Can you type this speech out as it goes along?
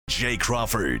Jay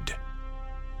Crawford,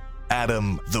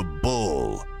 Adam the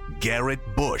Bull, Garrett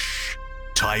Bush,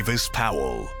 Tyvis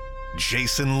Powell,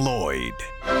 Jason Lloyd.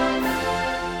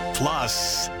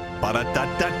 Plus,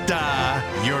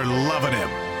 ba-da-da-da-da, you're loving him,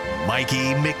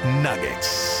 Mikey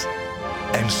McNuggets.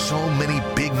 And so many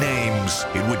big names,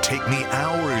 it would take me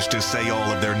hours to say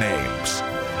all of their names.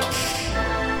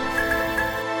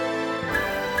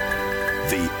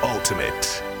 The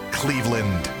ultimate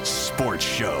Cleveland sports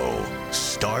show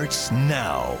starts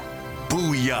now.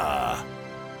 Booyah!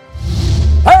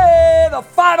 Hey, the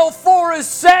Final Four is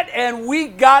set, and we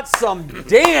got some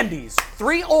dandies.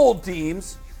 3 old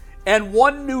teams and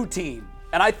 1 new team.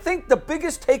 And I think the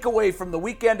biggest takeaway from the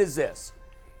weekend is this.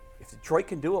 If Detroit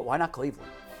can do it, why not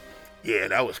Cleveland? Yeah,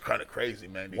 that was kind of crazy,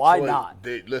 man. Detroit, Why not?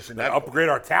 Listen, That upgrade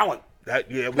our talent.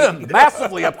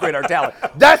 Massively upgrade our talent.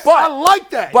 I like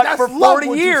that. But That's for love 40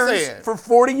 what you're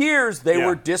years, saying. they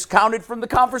were discounted from the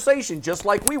conversation, just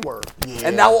like we were. Yeah.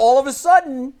 And now all of a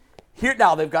sudden,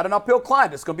 now they've got an uphill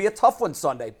climb. It's going to be a tough one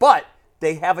Sunday, but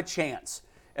they have a chance.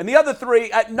 And the other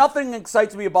 3, nothing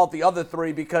excites me about the other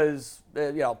 3 because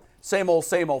same old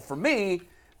for me.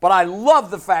 But I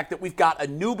love the fact that we've got a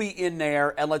newbie in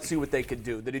there, and let's see what they can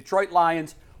do. The Detroit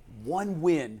Lions, 1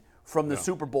 win from the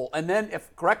Super Bowl. And then,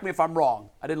 correct me if I'm wrong,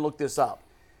 I didn't look this up.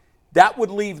 That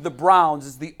would leave the Browns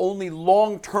as the only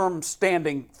long-term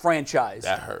standing franchise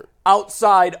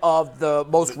outside of the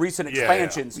most recent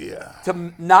expansions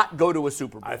to not go to a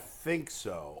Super Bowl. I think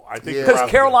so. Because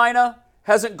Carolina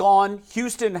hasn't gone.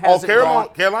 Houston hasn't gone.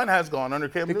 Carolina has gone under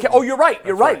Cam Newton. Oh, you're right.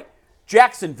 You're right.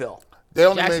 Jacksonville. They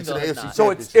only made it to the AFC So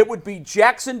Championship. it would be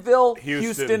Jacksonville,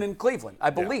 Houston, and Cleveland, I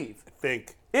believe. I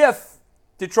think. If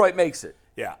Detroit makes it.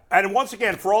 Yeah. And once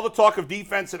again, for all the talk of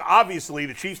defense, and obviously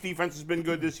the Chiefs' defense has been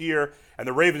good this year, and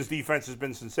the Ravens' defense has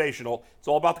been sensational, it's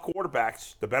all about the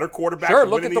quarterbacks. The better quarterbacks. Sure,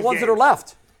 look at the ones that are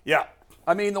left. Yeah.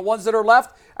 I mean, the ones that are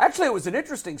left. Actually, it was an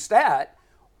interesting stat.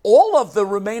 All of the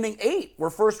remaining 8 were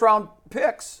first-round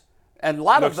picks. And a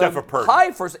lot of them high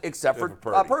first, except for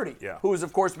Purdy, who is,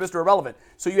 of course, Mr. Irrelevant.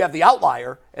 So you have the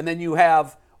outlier, and then you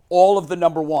have all of the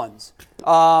number 1s.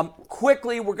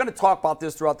 Quickly, we're going to talk about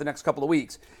this throughout the next couple of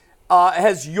weeks.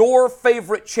 Has your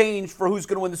favorite changed for who's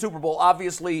going to win the Super Bowl?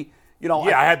 Obviously,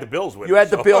 I had the Bills winning. You had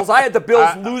the Bills. I had the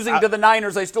Bills losing to the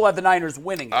Niners. I still had the Niners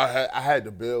winning. I had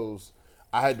the Bills.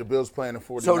 I had the Bills playing the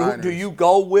 49ers. So do you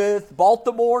go with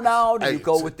Baltimore now? Do you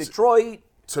go with Detroit?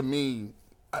 To me,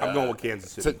 I'm going with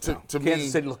Kansas City.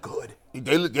 Kansas City look good.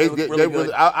 They look really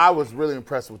good. I was really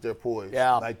impressed with their poise.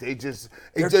 Yeah, like their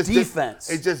defense.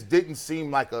 It just didn't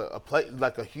seem like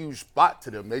a huge spot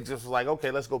to them. They just was like,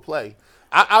 okay, let's go play.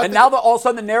 Now all of a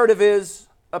sudden the narrative is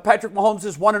Patrick Mahomes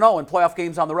is 1-0 in playoff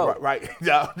games on the road. Right.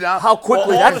 Now, how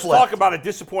quickly all that this talk about a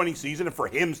disappointing season, and for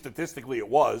him statistically it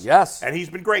was. Yes. And he's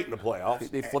been great in the playoffs.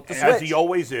 They flipped the switch. As he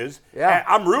always is. Yeah. And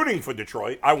I'm rooting for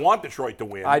Detroit. I want Detroit to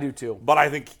win. I do too. But I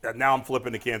think now I'm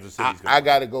flipping to Kansas City. I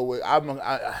got to go with.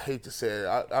 I hate to say it.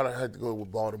 I have to go with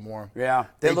Baltimore. Yeah,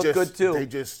 they look good too.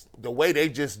 The way they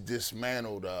just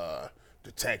dismantled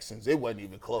the Texans, it wasn't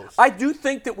even close. I do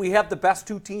think that we have the best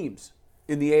 2 teams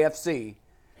in the AFC.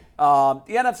 The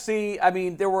NFC, I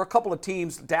mean, there were a couple of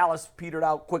teams. Dallas petered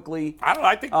out quickly. I don't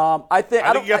know. I think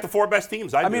you got the 4 best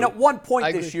teams. I mean, at one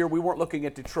point this year, we weren't looking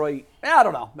at Detroit. I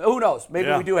don't know. Who knows?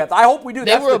 Maybe we do have. I hope we do.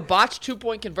 They were a botched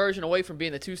 2-point conversion away from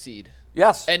being the 2 seed.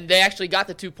 Yes. And they actually got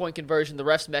the 2-point conversion. The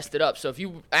refs messed it up. So if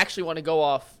you actually want to go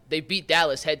off, they beat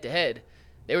Dallas head-to-head.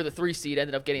 They were the 3 seed,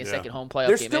 ended up getting a second home playoff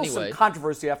game anyway. There's still some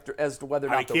controversy as to whether or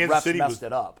not the refs messed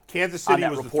it up. Kansas City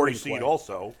was the 3 seed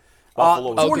also.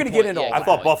 So we're going to get into all I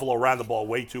thought Buffalo ran the ball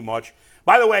way too much.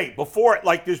 By the way,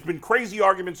 there's been crazy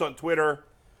arguments on Twitter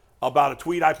about a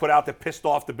tweet I put out that pissed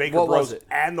off the Baker Bros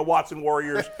and the Watson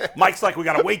Warriors. Mike's like, we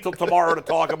got to wait till tomorrow to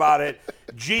talk about it.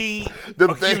 G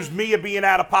accused me of being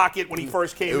out of pocket when he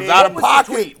first came in. Out of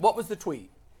pocket. What was the tweet?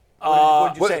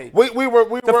 What did you say? We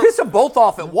were to piss them both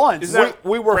off at once.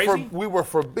 We were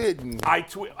forbidden.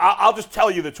 I'll just tell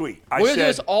you the tweet. We're going to do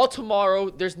this all tomorw.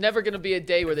 There's never going to be a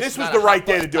day where this was the right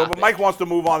day to do it. But Mike wants to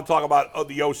move on and talk about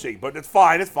the OC. But it's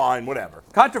fine. It's fine. Whatever.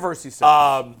 Controversy.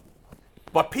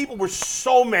 But people were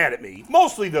so mad at me.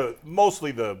 Mostly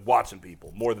the Watson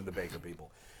people, more than the Baker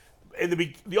people. And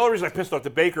the only reason I pissed off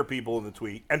the Baker people in the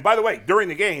tweet. And by the way, during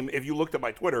the game, if you looked at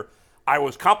my Twitter, I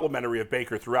was complimentary of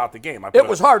Baker throughout the game. It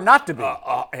was hard not to be.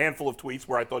 A handful of tweets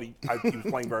where I thought he was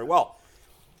playing very well.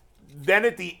 Then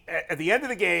at the end of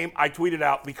the game, I tweeted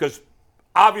out, because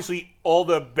obviously all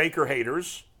the Baker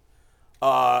haters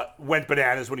went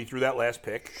bananas when he threw that last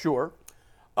pick. Sure.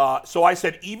 So I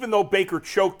said, even though Baker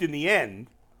choked in the end,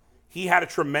 he had a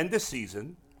tremendous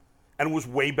season and was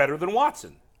way better than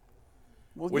Watson.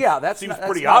 Well, yeah, that seems seems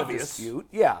pretty not obvious. A dispute.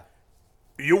 Yeah.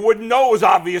 You wouldn't know it was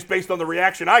obvious based on the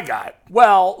reaction I got.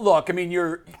 Well, look, I mean,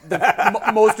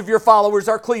 most of your followers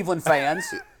are Cleveland fans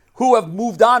who have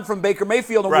moved on from Baker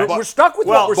Mayfield, and we're stuck with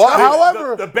what we're stuck with.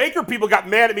 However, the Baker people got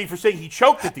mad at me for saying he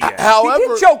choked at the end. He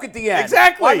did choke at the end.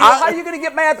 Exactly. How are you going to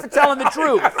get mad for telling the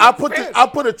truth? I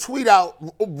put a tweet out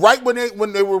right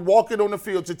when they were walking on the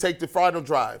field to take the final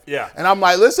drive. Yeah. And I'm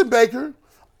like, listen, Baker,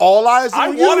 all eyes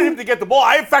on you. I wanted him to get the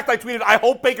ball. In fact, I tweeted, I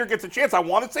hope Baker gets a chance. I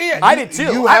want to see it. I did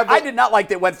too. I did not like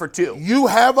that went for 2. You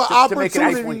have an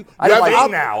opportunity. You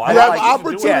have an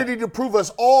opportunity to prove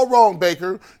us all wrong,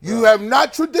 Baker. You have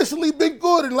not traditionally been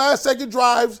good in last second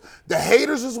drives. The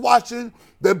haters is watching.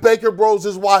 The Baker Bros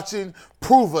is watching.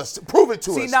 Prove it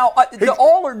to us. See, now, the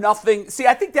all or nothing. See,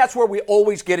 I think that's where we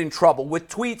always get in trouble with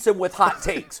tweets and with hot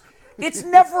takes. It's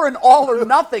never an all or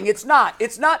nothing. It's not.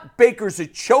 It's not Baker's a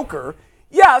choker.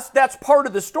 Yes, that's part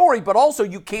of the story, but also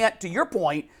you can't, to your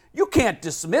point, you can't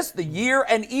dismiss the year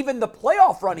and even the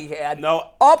playoff run he had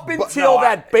up until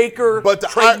that Baker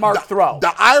trademark throw.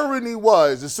 The irony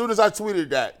was, as soon as I tweeted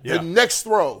that, the next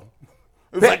throw,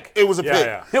 it was a pick.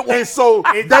 Yeah. And so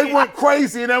they went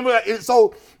crazy. And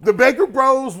so the Baker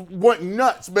Bros went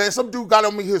nuts, man. Some dude got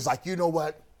on me. He was like, you know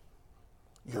what?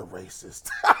 You're racist.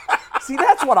 See,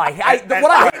 that's what I hate.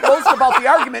 What I hate most about the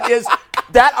argument is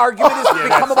that argument has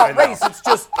become about race. It's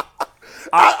just.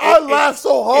 I laughed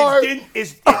so hard.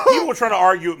 People were trying to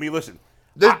argue with me. Listen,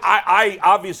 I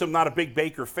obviously am not a big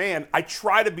Baker fan. I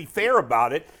try to be fair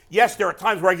about it. Yes, there are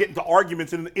times where I get into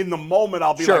arguments, and in the moment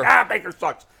I'll be like, Baker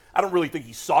sucks. I don't really think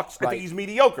he sucks. I think he's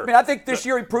mediocre. I mean, I think this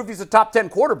year he proved he's a top 10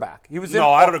 quarterback. He was.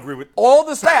 I don't agree with all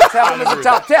the stats. Have him as a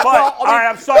top 10. But, all right,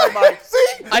 I'm sorry, Mike. See,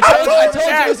 I told you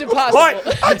it was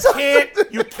impossible.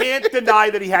 But you can't deny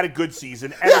that he had a good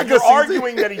season. And if you're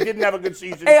arguing that he didn't have a good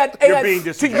season, you're being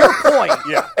disingenuous. To your point,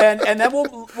 and then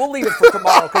we'll leave it for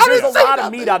tomorrow because there's a lot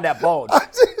of meat on that bone.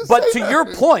 But to your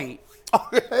point,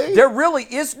 there really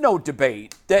is no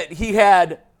debate that he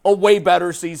had a way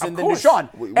better season than Deshaun.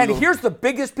 And here's the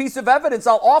biggest piece of evidence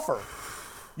I'll offer.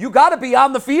 You got to be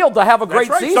on the field to have a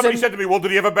great season. Somebody said to me, well, did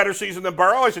he have a better season than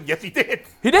Burrow? I said, yes, he did.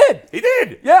 He did. He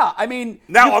did. Yeah, I mean,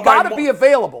 you've got to be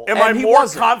available. Am I more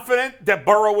confident that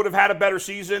Burrow would have had a better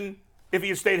season if he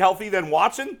had stayed healthy than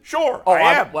Watson? Sure,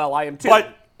 I am. I am too.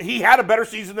 But he had a better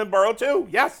season than Burrow, too.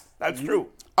 Yes, that's true.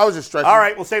 I was just stretching. All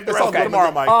right, we'll save the rest for tomorrow,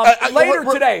 Mike. Later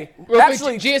today,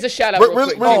 actually, G is a shout out.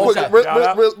 Really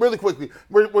quickly.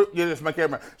 This my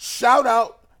camera. Shout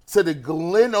out to the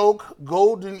Glen Oak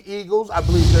Golden Eagles. I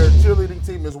believe their cheerleading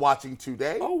team is watching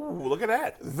today. Oh, look at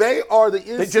that. They are the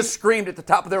They just screamed at the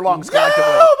top of their lungs.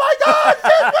 Oh my God!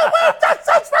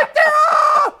 That's right there.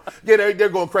 Yeah, they're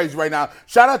going crazy right now.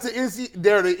 Shout out to NC.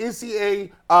 They're the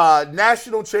NCAA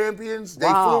national champions.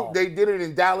 They did it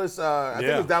in Dallas. I think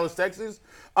it was Dallas, Texas.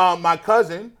 My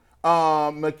cousin,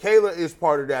 Michaela, is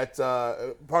part of that.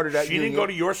 She didn't go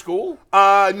to your school?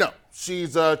 No.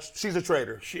 She's a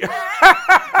trader. She's a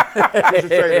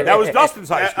trader. That was Dustin's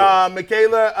high school.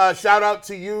 Michaela, shout out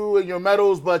to you and your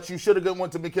medals, but you should have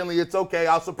went to McKinley. It's okay.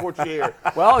 I'll support you here.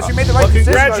 Well, she made the right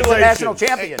decision. She's a national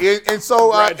champion. And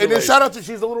so, and then shout out to,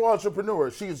 she's a little entrepreneur.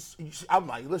 I'm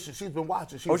like, listen, she's been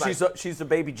watching. She's the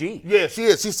baby G. Yeah, she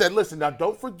is. She said, listen, now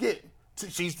don't forget.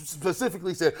 She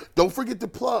specifically said, don't forget to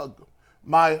plug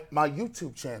my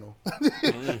YouTube channel.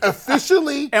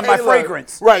 Officially. And my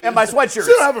fragrance. Right. And my sweatshirt.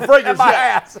 She don't have a fragrance and my yet.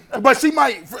 ass. But she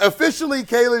might. Officially,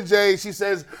 Kayla J, she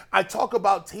says, I talk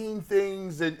about teen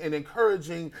things and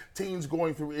encouraging teens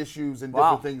going through issues and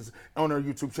different things on her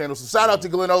YouTube channel. So shout out to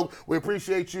Glen Oak. We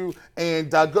appreciate you.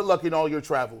 And good luck in all your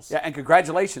travels. Yeah, and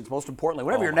congratulations, most importantly.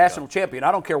 Whenever you're a national champion,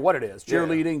 I don't care what it is.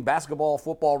 Cheerleading, basketball,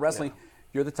 football, wrestling. Yeah.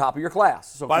 You're the top of your class.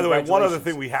 So by the way, one other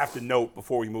thing we have to note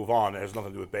before we move on, it has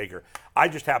nothing to do with Baker. I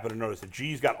just happened to notice that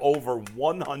G's got over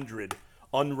 100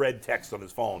 unread texts on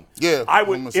his phone. Yeah.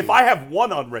 If I have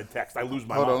one unread text, I lose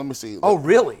my mind. Hold on, let me see. Oh,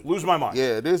 really? Lose my mind.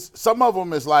 Yeah, some of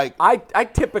them is like. I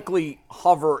typically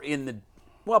hover in the,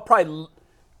 probably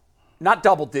not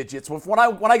double digits. When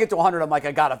I get to 100, I'm like,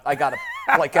 I gotta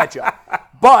play catch up.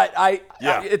 But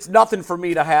it's nothing for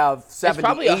me to have 70, It's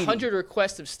probably 80. 100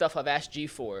 requests of stuff I've asked G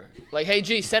for. Like, hey,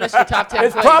 G, send us your top 10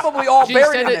 It's plays. probably all G,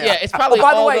 buried in there. Yeah, it's probably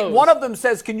by the all way, those. one of them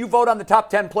says, can you vote on the top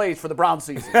 10 plays for the Browns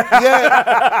season?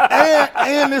 Yeah.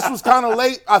 and this was kind of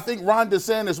late. I think Ron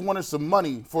DeSantis wanted some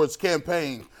money for his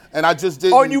campaign. And I just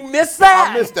didn't. Oh, and you missed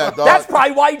that? I missed that, dog. That's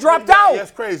probably why he dropped out.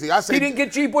 That's crazy. I said, he didn't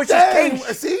get G. Bush's dang,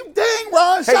 case. See, dang,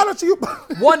 Ron, shout out to you.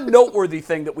 One noteworthy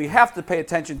thing that we have to pay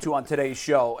attention to on today's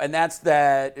show, and that's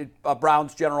that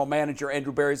Browns general manager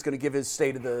Andrew Berry is going to give his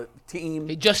state of the team.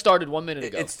 He just started 1 minute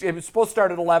ago. It was supposed to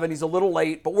start at 11. He's a little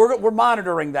late, but we're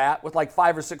monitoring that with like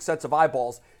 5 or 6 sets of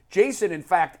eyeballs. Jason, in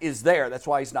fact, is there. That's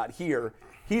why he's not here.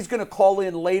 He's going to call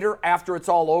in later after it's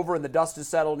all over and the dust is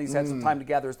settled and he's had some time to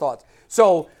gather his thoughts.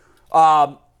 So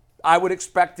I would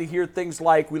expect to hear things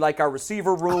like, we like our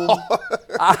receiver room.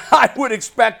 I would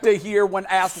expect to hear when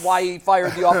asked why he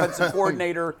fired the offensive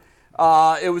coordinator,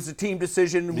 it was a team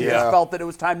decision. We just felt that it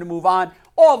was time to move on.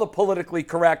 All the politically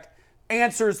correct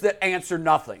answers that answer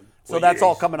nothing. So that's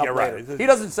all coming up later. Right. He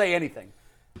doesn't say anything.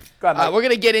 Go ahead, Mike. We're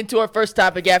going to get into our first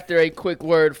topic after a quick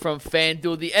word from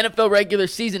FanDuel. The NFL regular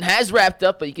season has wrapped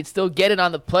up, but you can still get it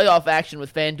on the playoff action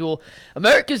with FanDuel,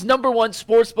 America's #1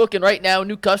 sportsbook. And right now,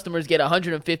 new customers get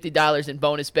 $150 in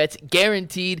bonus bets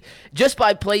guaranteed just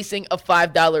by placing a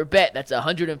 $5 bet. That's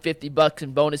 $150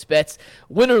 in bonus bets,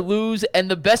 win or lose. And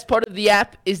the best part of the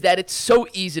app is that it's so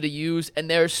easy to use, and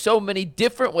there are so many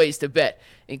different ways to bet,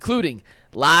 including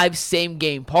live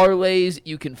same-game parlays.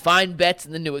 You can find bets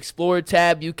in the new Explorer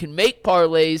tab. You can make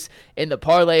parlays in the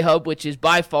Parlay Hub, which is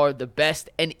by far the best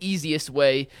and easiest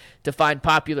way to find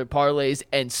popular parlays,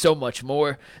 and so much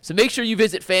more. So make sure you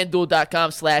visit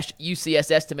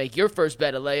FanDuel.com/UCSS to make your first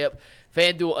bet a layup.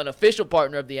 FanDuel, an official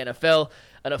partner of the NFL,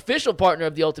 an official partner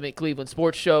of the Ultimate Cleveland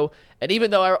Sports Show. And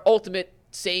even though our ultimate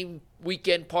same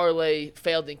weekend parlay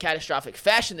failed in catastrophic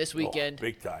fashion this weekend,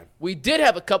 big time, we did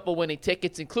have a couple winning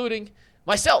tickets, including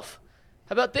myself.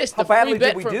 How about this? How badly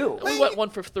did we do? We went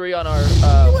 1 for 3 on our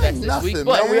bets this week.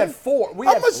 But we had 4. We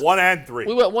had 1 and 3.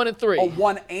 We went 1 and 3. Oh,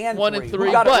 1 and 3. 1 and 3.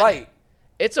 We got it right.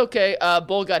 It's okay.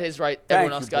 Bull got his right.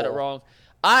 Everyone else got it wrong.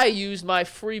 I used my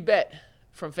free bet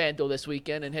from FanDuel this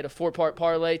weekend and hit a 4-part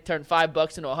parlay, turned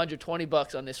 $5 into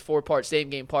 $120 on this 4-part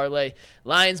same-game parlay.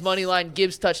 Lions money line,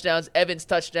 Gibbs touchdowns, Evans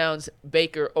touchdowns,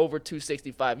 Baker over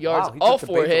 265 yards. Wow, all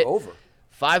 4 hit. Over.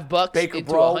 $5 Baker, into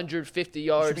bro. 150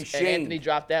 yards, and Anthony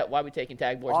dropped that. Why are we taking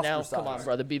tag boards now? Come on,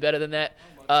 brother. Be better than that.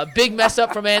 Big mess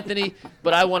up from Anthony,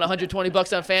 but I won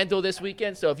 $120 on FanDuel this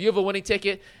weekend. So if you have a winning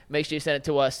ticket, make sure you send it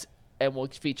to us, and we'll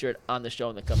feature it on the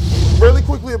show in the coming days. Really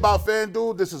quickly about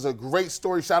FanDuel, this is a great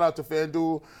story. Shout out to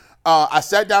FanDuel. I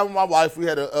sat down with my wife. We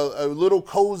had a little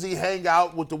cozy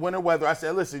hangout with the winter weather. I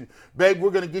said, listen, babe,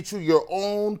 we're going to get you your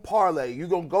own parlay. You're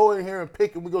going to go in here and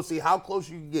pick, and we're going to see how close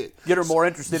you can get. Get her more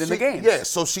interested in the game. Yeah,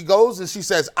 so she goes and she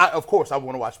says, of course, I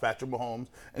want to watch Patrick Mahomes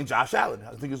and Josh Allen.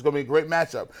 I think it's going to be a great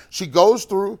matchup. She goes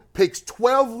through, picks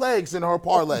 12 legs in her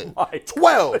parlay.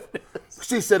 12.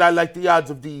 She said, I like the odds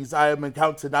of these. I am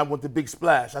accounting. I want the big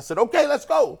splash. I said, okay, let's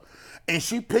go. And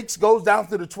she goes down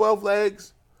to the 12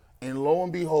 legs. And lo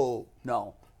and behold,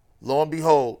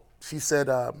 she said,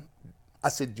 I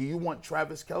said, do you want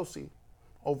Travis Kelce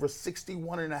over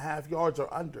 61.5 yards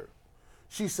or under?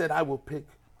 She said, I will pick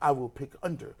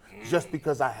under. Just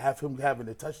because I have him having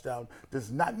a touchdown does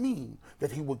not mean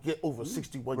that he will get over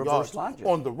 61 yards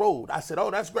on the road. I said, oh,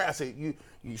 that's great. I said, you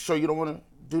sure you don't want to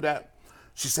do that?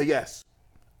 She said, yes.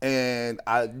 And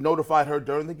I notified her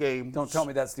during the game. Don't tell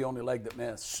me that's the only leg that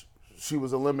missed. She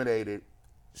was eliminated.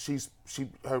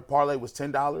 Her parlay was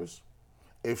 $10.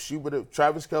 If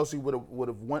Travis Kelce would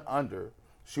have went under,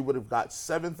 she would have got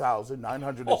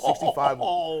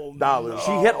 $7,965. No.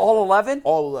 She hit all 11?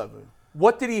 All 11.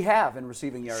 What did he have in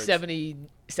receiving yards?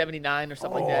 79 or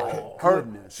something like that.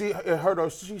 Goodness. She heard her.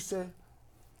 She said,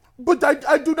 but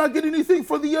I do not get anything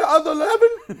for the other 11.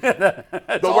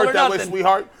 Don't work that way,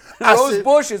 sweetheart. Rose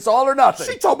Bush, it's all or nothing.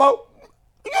 She told me,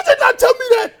 you did not tell me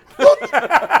that. You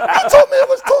told me it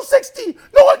was 260.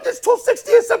 No one gets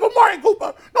 260 except for Martin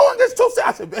Cooper. No one gets 260.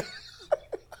 I said, man.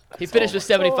 He finished with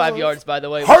 75 yards, by the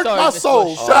way. Hurt my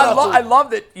soul. I love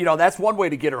that. That's one way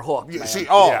to get her hooked. Man. She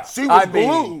was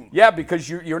glued. Yeah, because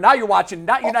you're watching.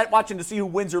 You're not watching to see who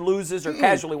wins or loses or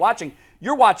casually watching.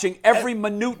 You're watching every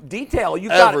minute detail. You've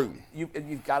got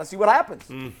to see what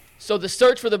happens. So the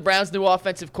search for the Browns' new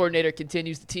offensive coordinator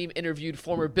continues. The team interviewed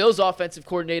former Bills offensive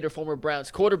coordinator, former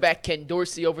Browns quarterback Ken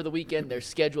Dorsey over the weekend. They're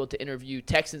scheduled to interview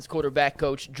Texans quarterback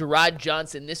coach Gerard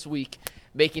Johnson this week,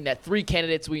 making that 3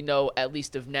 candidates we know, at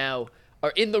least of now,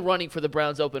 are in the running for the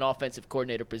Browns' open offensive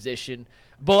coordinator position.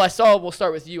 Bull, we'll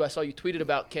start with you. I saw you tweeted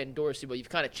about Ken Dorsey, but you've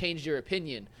kind of changed your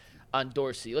opinion on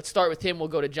Dorsey. Let's start with him. We'll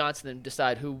go to Johnson and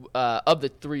decide who of the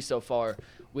 3 so far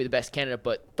will be the best candidate.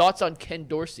 But thoughts on Ken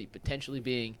Dorsey potentially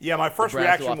being my first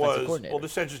reaction was, well,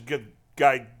 this just good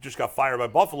guy just got fired by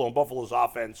Buffalo, and Buffalo's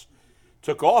offense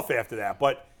took off after that.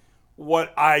 But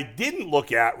what I didn't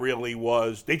look at really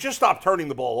was they just stopped turning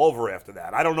the ball over after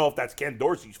that. I don't know if that's Ken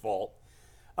Dorsey's fault.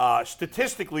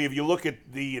 Statistically, if you look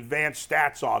at the advanced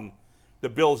stats on the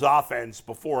Bills' offense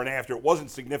before and after, it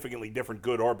wasn't significantly different,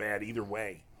 good or bad, either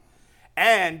way.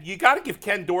 And you got to give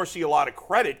Ken Dorsey a lot of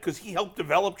credit because he helped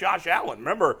develop Josh Allen.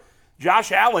 Remember,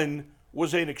 Josh Allen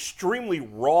was an extremely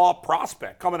raw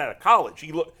prospect coming out of college.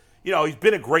 He's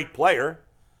been a great player,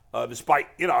 despite,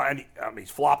 and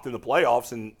he's flopped in the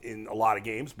playoffs in a lot of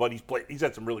games, but he's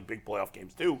had some really big playoff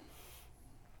games too.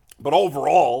 But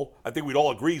overall, I think we'd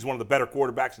all agree he's one of the better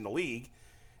quarterbacks in the league.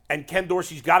 And Ken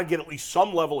Dorsey's got to get at least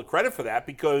some level of credit for that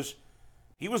because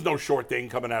he was no short thing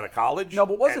coming out of college. No,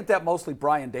 but wasn't that mostly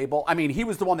Brian Daboll? I mean, he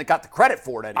was the one that got the credit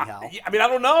for it anyhow. I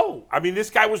don't know. I mean, this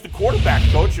guy was the quarterback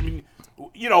coach. I mean,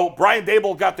 Brian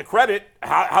Daboll got the credit.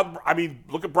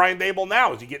 Look at Brian Daboll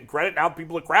now. Is he getting credit? Now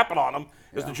people are crapping on him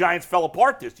as the Giants fell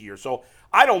apart this year. So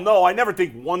I don't know. I never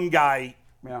think one guy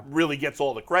really gets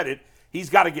all the credit. He's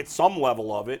got to get some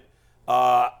level of it.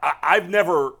 I've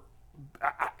never,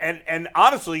 and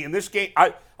honestly, in this game,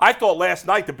 I thought last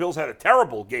night the Bills had a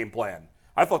terrible game plan.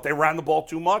 I thought they ran the ball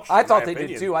too much. I thought they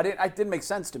did too. It didn't make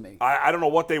sense to me. I don't know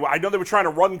what they were. I know they were trying to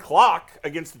run clock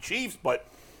against the Chiefs, but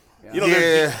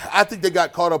I think they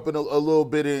got caught up in a little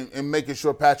bit in making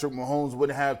sure Patrick Mahomes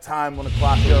wouldn't have time on the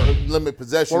clock or limit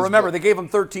possessions. Well, remember, they gave him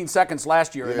 13 seconds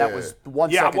last year, and that was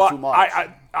 1 second too much.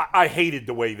 I hated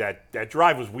the way that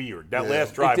drive was weird. That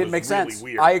last drive didn't was make really sense.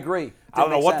 weird. I agree. I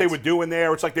don't know what they were doing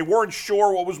there. It's like they weren't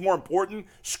sure what was more important,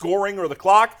 scoring or the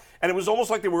clock. And it was almost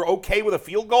like they were okay with a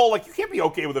field goal. Like, you can't be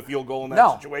okay with a field goal in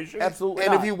that situation. Absolutely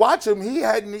not. And if you watch him, he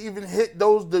hadn't even hit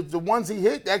those, the ones he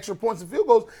hit, the extra points and field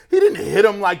goals, he didn't hit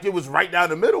them like it was right down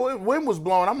the middle. The wind was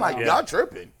blowing. I'm like, y'all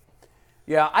tripping.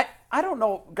 Yeah, I don't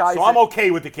know, guys. So I'm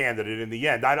okay with the candidate in the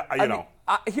end.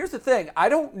 Here's the thing. I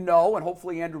don't know, and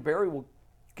hopefully Andrew Berry will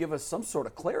give us some sort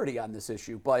of clarity on this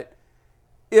issue, but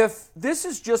if this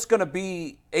is just going to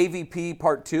be AVP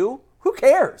Part 2, who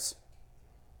cares?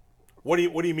 What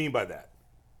do you mean by that?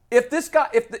 If this guy,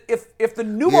 if the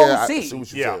new OC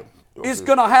is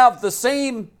going to have the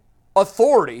same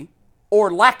authority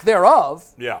or lack thereof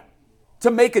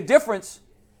to make a difference,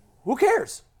 who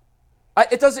cares?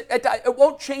 It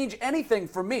won't change anything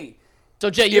for me. So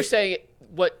Jay, you're saying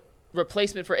what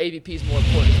replacement for AVP is more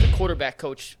important? Is the quarterback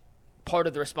coach part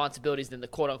of the responsibilities than the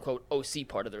quote-unquote OC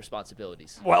part of the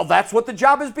responsibilities? Well, that's what the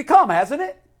job has become, hasn't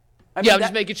it? I'm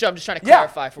just making sure. I'm just trying to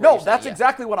clarify for what you're saying. No, that's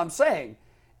exactly what I'm saying.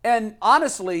 And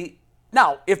honestly,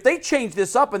 now, if they change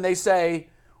this up and they say,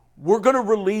 we're going to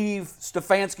relieve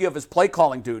Stefanski of his play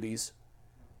calling duties,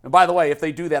 and by the way, if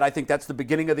they do that, I think that's the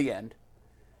beginning of the end.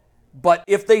 But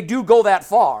if they do go that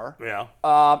far,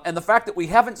 and the fact that we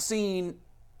haven't seen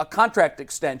a contract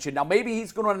extension, now maybe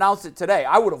he's going to announce it today.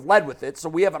 I would have led with it, so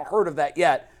we haven't heard of that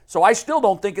yet. So I still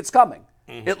don't think it's coming.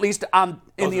 At least in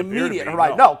the immediate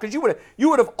horizon. No, because you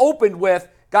would have opened with,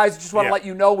 guys, just want to let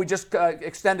you know we just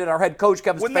extended our head coach,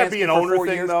 Kevin Stefanski, Wouldn't that be an owner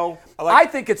thing, years. though? I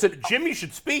think it's Jimmy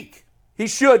should speak. He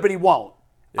should, but he won't.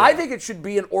 Yeah. I think it should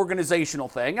be an organizational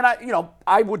thing, and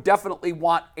I would definitely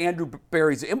want Andrew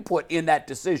Berry's input in that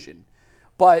decision.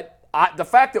 But the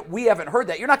fact that we haven't heard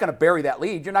that, you're not going to bury that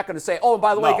lead. You're not going to say, oh, and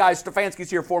by the way, guys, Stefanski's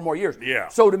here 4 more years. Yeah.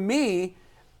 So to me,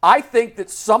 I think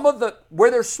that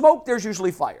where there's smoke, there's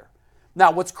usually fire. Now,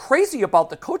 what's crazy about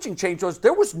the coaching change was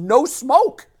there was no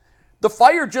smoke. The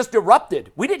fire just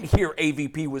erupted. We didn't hear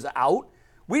AVP was out.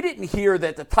 We didn't hear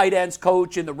that the tight ends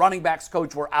coach and the running backs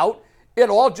coach were out. It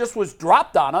all just was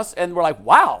dropped on us, and we're like,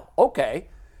 wow, okay.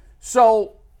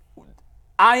 So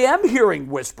I am hearing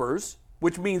whispers,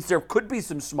 which means there could be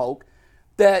some smoke,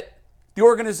 that the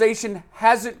organization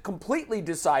hasn't completely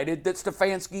decided that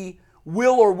Stefanski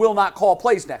will or will not call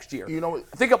plays next year.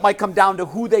 I think it might come down to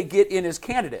who they get in as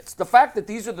candidates. The fact that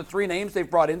these are the 3 names they've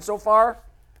brought in so far,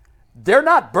 they're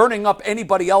not burning up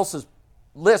anybody else's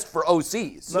list for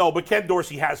OCs. No, but Ken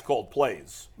Dorsey has called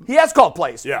plays. He has called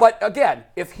plays. Yeah. But again,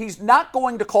 if he's not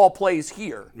going to call plays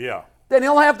here, then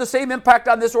he'll have the same impact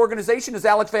on this organization as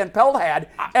Alex Van Pelt had.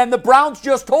 And the Browns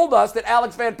just told us that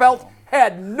Alex Van Pelt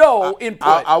had no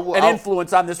input and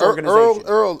influence on this organization.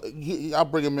 Earl, I'll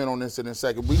bring him in on this in a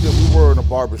second. We were in a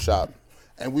barbershop,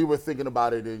 and we were thinking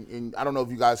about it. And I don't know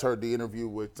if you guys heard the interview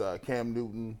with Cam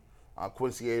Newton,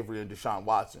 Quincy Avery, and Deshaun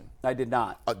Watson. I did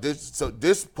not.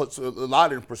 This puts a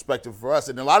lot in perspective for us,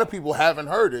 and a lot of people haven't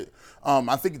heard it.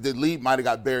 I think the lead might have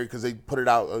got buried because they put it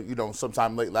out,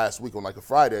 sometime late last week on like a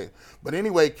Friday. But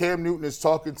anyway, Cam Newton is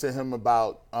talking to him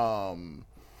about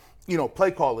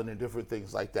play calling and different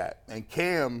things like that. And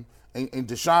Cam and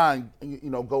Deshaun,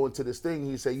 go into this thing.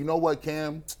 He said, you know what,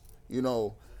 Cam, you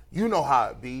know how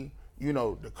it be.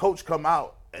 The coach come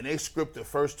out and they script the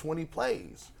first 20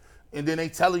 plays. And then they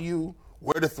telling you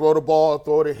where to throw the ball,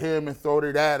 throw to him and throw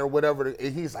to that or whatever.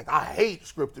 And he's like, I hate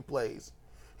scripted plays.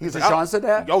 He's like, Deshaun said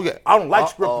that? Oh, yeah. I don't like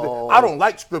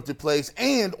scripted plays.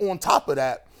 And on top of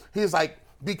that, he's like,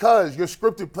 because your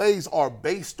scripted plays are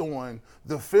based on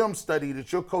the film study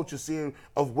that your coach is seeing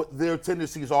of what their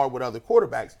tendencies are with other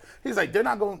quarterbacks. He's like, they're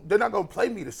not going to play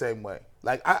me the same way.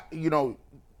 Like,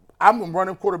 I'm a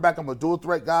running quarterback. I'm a dual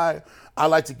threat guy. I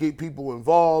like to get people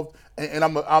involved, and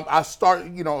I start.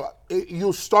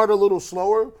 You'll start a little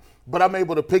slower, but I'm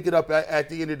able to pick it up at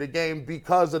the end of the game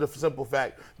because of the simple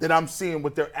fact that I'm seeing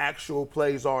what their actual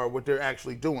plays are, what they're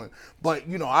actually doing. But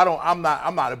I'm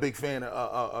not a big fan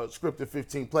of scripted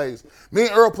 15 plays. Me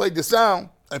and Earl played the sound,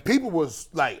 and people was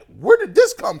like, "Where did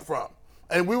this come from?"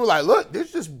 And we were like, "Look,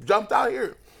 this just jumped out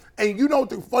here." And you know what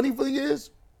the funny thing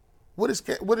is? What is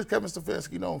Kevin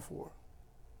Stefanski known for?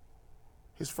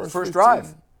 His first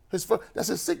drive. That's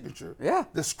his signature. Yeah.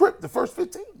 The script, the first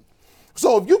 15.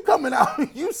 So if you coming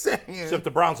out, you saying. Except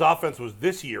the Browns' offense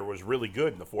this year was really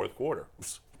good in the fourth quarter.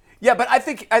 Yeah, but I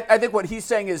think what he's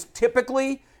saying is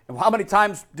typically, and how many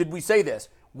times did we say this?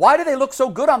 Why do they look so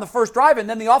good on the first drive and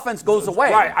then the offense goes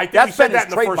away? Right, I think we said that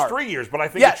in the first 3 years, but I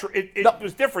think it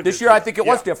was different this year. I think it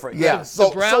was different. Yeah.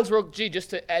 The Browns, just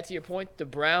to add to your point, the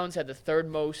Browns had the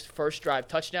third most first drive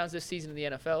touchdowns this season in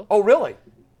the NFL. Oh, really?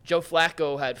 Joe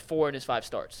Flacco had 4 in his 5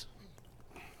 starts.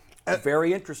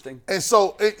 Very interesting. And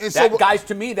so guys,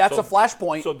 to me, that's a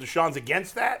flashpoint. So Deshaun's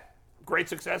against that? Great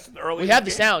success in the early. We have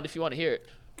the sound if you want to hear it.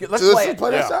 Let's play it.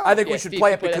 That sound? I think we should Steve,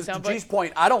 play it play because, that to sound G's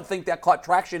point, I don't think that caught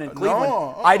traction in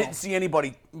Cleveland. I didn't see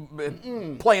anybody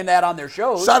playing that on their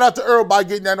shows. Shout out to Earl by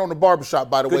getting that on the barbershop,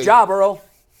 by the way. Good job, Earl.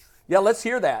 Yeah, let's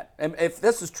hear that. And if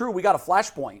this is true, we got a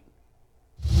flashpoint.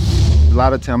 A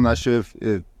lot of time, I'm not sure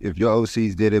if your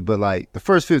OCs did it, but like the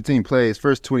first 15 plays,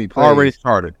 first 20 plays. Already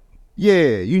started.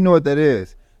 Yeah, you know what that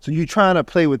is. So you're trying to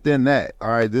play within that. All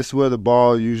right, this is where the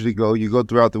ball usually go. You go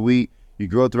throughout the week. You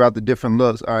go throughout the different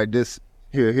looks. All right, this,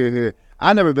 here.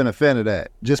 I never been a fan of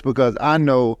that just because I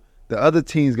know the other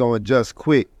team's going to adjust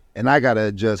quick and I got to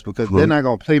adjust because they're not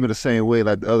going to play me the same way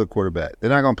like the other quarterback. They're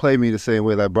not going to play me the same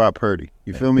way like Brock Purdy.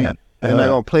 You feel me? And they're not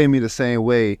going to play me the same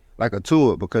way like a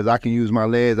Tua because I can use my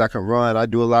legs, I can run, I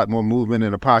do a lot more movement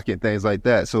in the pocket, things like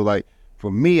that. So, like,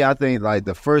 for me, I think, like,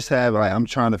 the first half, like, I'm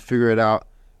trying to figure it out.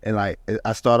 And, like,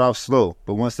 I start off slow.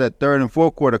 But once that third and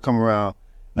fourth quarter come around,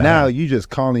 now you just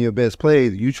calling your best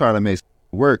plays. You try to make it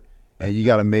work. And you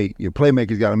got to make – your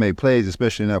playmakers got to make plays,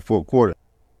 especially in that fourth quarter.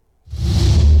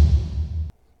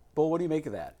 Bull, what do you make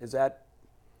of that? It's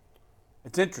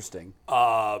interesting.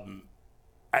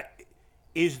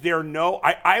 Is there no –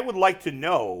 I would like to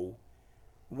know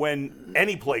when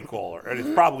any play caller, and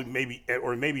it's probably maybe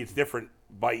it's different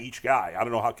by each guy. I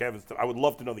don't know how Kevin's – I would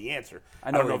love to know the answer.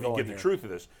 I don't know if you get the truth of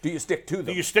this. Do you stick to them?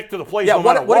 Do you stick to the plays no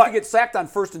matter what if you get sacked on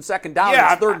first and second down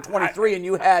and it's third and 23 and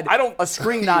you had a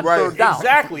screen on third down?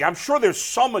 Exactly. I'm sure there's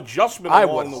some adjustment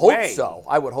along the way.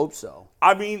 I would hope so.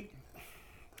 I mean,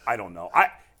 I don't know.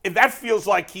 If that feels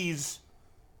like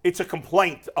it's a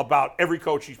complaint about every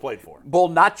coach he's played for. Well,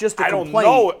 not just a complaint. I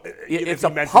don't know. It's a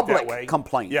public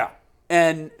complaint. Yeah.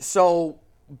 And so,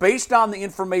 based on the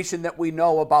information that we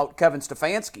know about Kevin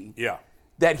Stefanski,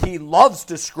 that he loves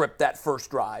to script that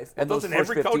first drive and those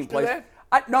first 15 plays. Do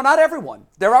that? No, not everyone.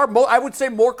 There are, I would say,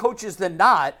 more coaches than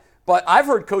not. But I've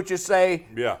heard coaches say,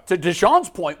 to Deshaun's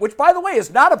point, which, by the way,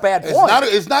 is not a bad point.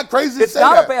 It's not crazy. It's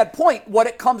not a bad point. What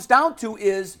it comes down to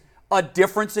is a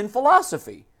difference in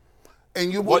philosophy.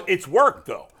 And it's worked,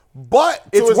 though. But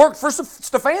it's worked for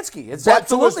Stefanski. It's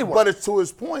absolutely worked. But it's to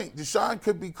his point. Deshaun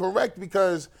could be correct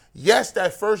because, yes,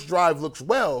 that first drive looks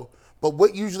well, but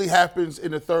what usually happens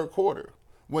in the third quarter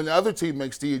when the other team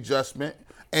makes the adjustment?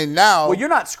 And now... Well, you're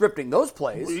not scripting those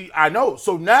plays. I know.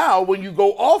 So now when you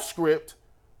go off script,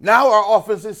 now our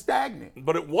offense is stagnant.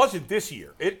 But it wasn't this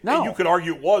year. No. You could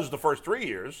argue it was the first 3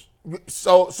 years.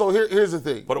 So here's the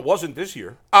thing. But it wasn't this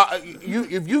year.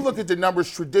 If you look at the numbers,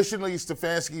 traditionally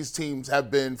Stefanski's teams have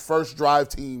been first drive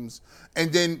teams,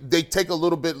 and then they take a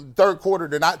little bit third quarter.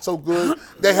 They're not so good.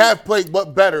 They have played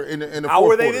but better in the fourth quarter. How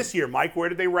were they this year, Mike? Where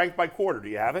did they rank by quarter? Do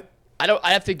you have it?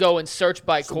 I have to go and search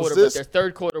by quarter, but their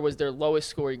third quarter was their lowest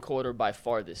scoring quarter by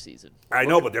far this season. I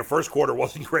know, but their first quarter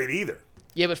wasn't great either.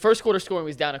 Yeah, but first quarter scoring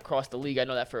was down across the league. I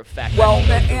know that for a fact. Well,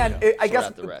 I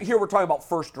guess here we're talking about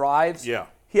first drives. Yeah.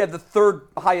 He had the third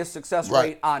highest success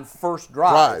rate on first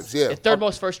drives. The third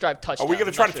most first drive touchdowns. Are we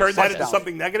going to try to turn that into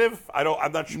something negative?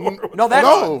 I'm not sure.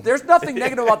 No, there's nothing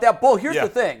negative about that. Bull, here's the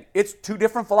thing. It's two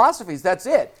different philosophies. That's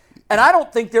it. And I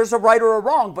don't think there's a right or a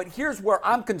wrong, but here's where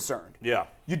I'm concerned. Yeah.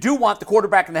 You do want the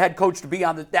quarterback and the head coach to be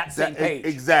on that same page.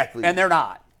 Exactly. And they're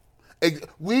not.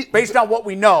 Based on what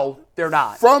we know, they're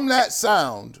not. From that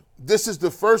sound, this is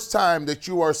the first time that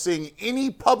you are seeing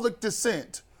any public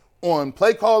dissent on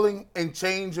play calling and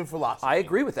change in philosophy. I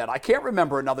agree with that. I can't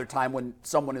remember another time when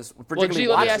someone is particularly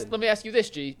let me ask you this,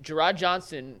 G. Gerard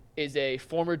Johnson is a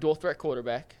former dual threat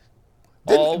quarterback.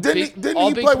 Didn't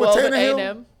he play with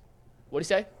Tannehill? What'd he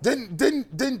say? Didn't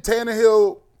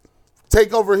Tannehill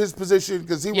take over his position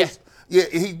because he was? Yeah,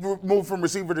 he moved from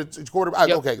receiver to quarterback.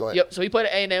 Yep. Okay, go ahead. Yep. So he played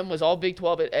at A&M, was all Big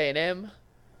 12 at A&M,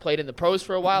 played in the pros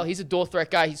for a while. He's a dual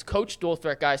threat guy. He's coached dual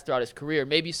threat guys throughout his career.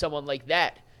 Maybe someone like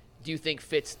that, do you think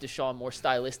fits Deshaun more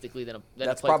stylistically than a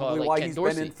That's play caller probably like why Ken he's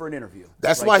Dorsey? been in for an interview.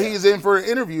 That's why he's in for an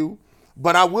interview.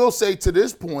 But I will say to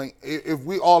this point, if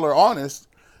we all are honest,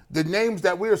 the names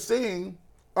that we're seeing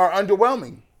are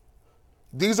underwhelming.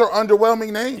 These are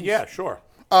underwhelming names. Yeah, sure.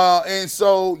 And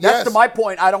so, That's to my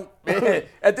point. I don't.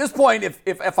 At this point,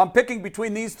 if I'm picking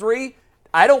between these three,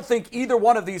 I don't think either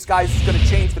one of these guys is going to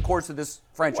change the course of this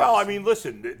franchise. Well, I mean,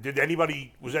 listen,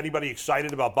 was anybody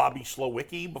excited about Bobby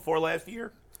Slowicki before last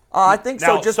year? I think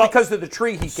Now, so, just some- because of the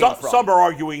tree he came from. Some are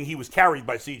arguing he was carried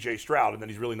by C.J. Stroud, and then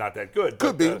he's really not that good.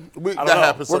 Could but, be. I don't That know.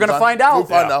 happens. We're going to sometime. find out. We'll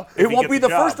find out. It If he won't be gets the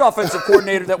the first job. offensive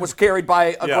coordinator that was carried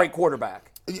by a Yeah. great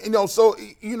quarterback. So,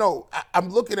 I'm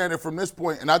looking at it from this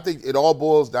point, and I think it all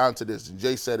boils down to this, and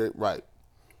Jay said it right.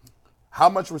 How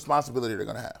much responsibility are they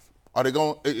going to have?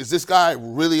 Is this guy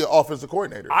really an offensive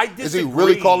coordinator? I disagree. Is he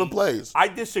really calling plays? I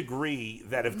disagree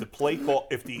that if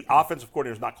the offensive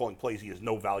coordinator is not calling plays, he has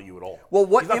no value at all. Well,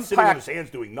 what he's not sitting on impact- his hands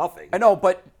doing nothing. I know,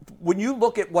 but when you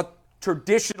look at what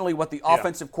the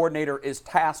offensive coordinator is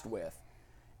tasked with,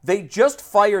 they just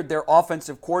fired their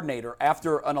offensive coordinator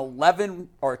after an 11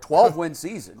 or 12 win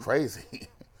season. Crazy.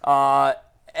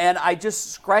 And I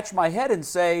just scratch my head and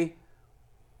say,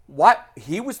 what?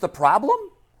 He was the problem?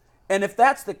 And if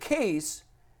that's the case,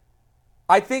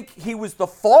 I think he was the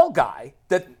fall guy.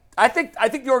 That I think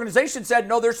the organization said,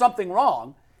 no, there's something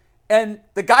wrong. And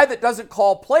the guy that doesn't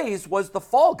call plays was the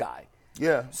fall guy.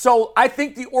 Yeah. So I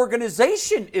think the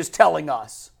organization is telling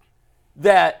us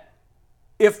that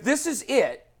if this is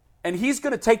it, and he's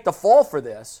going to take the fall for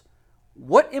this,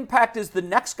 what impact is the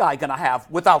next guy going to have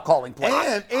without calling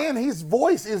plays? And his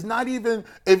voice is not even,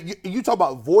 if you talk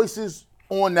about voices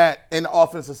on that in the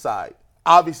offensive side,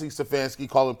 obviously Stefanski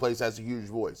calling plays has a huge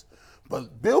voice.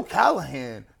 But Bill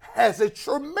Callahan has a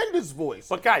tremendous voice.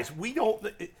 But guys,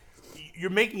 you're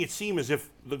making it seem as if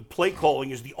the play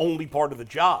calling is the only part of the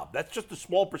job. That's just a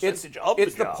small percentage of the job.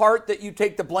 It's the part that you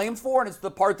take the blame for, and it's the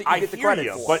part that you get the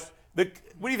credit for. But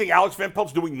what do you think, Alex Van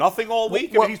Pelt's doing nothing all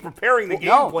week? Well, I mean, he's preparing the game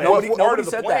plan. nobody- It's part nobody of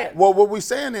the said plan. that. Well, what we're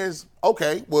saying is,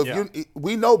 okay, well, Yeah.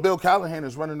 we know Bill Callahan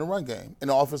is running the run game in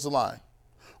the offensive line.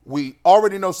 We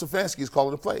already know Stefanski is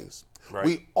calling the plays. Right.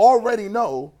 We already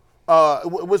know,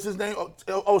 what's his name?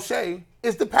 O'Shea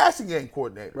is the passing game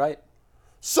coordinator. Right.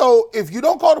 So if you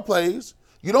don't call the plays,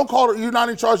 you're not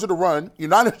in charge of the run, you're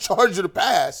not in charge of the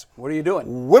pass, What are you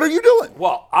doing? what are you doing?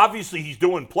 Well, obviously he's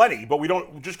doing plenty, but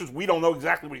just because we don't know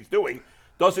exactly what he's doing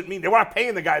doesn't mean they're not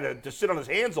paying the guy to sit on his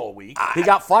hands all week. He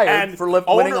got fired for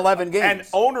winning 11 games. And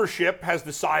ownership has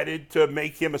decided to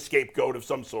make him a scapegoat of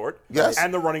some sort. Yes.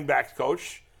 And the running backs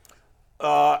coach.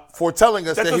 For telling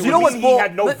us That that, doesn't he mean was. he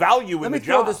had no value in the Let me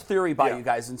throw job. this theory by Yeah. you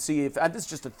guys and see if this is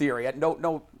just a theory.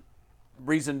 No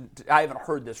reason. I haven't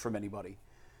heard this from anybody.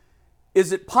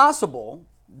 Is it possible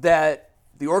that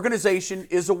the organization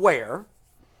is aware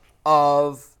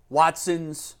of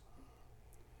Watson's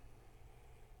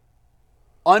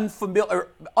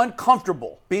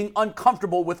being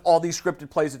uncomfortable with all these scripted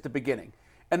plays at the beginning,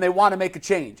 and they want to make a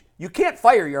change? You can't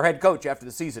fire your head coach after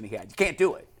the season he had. You can't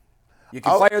do it. You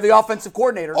can fire the offensive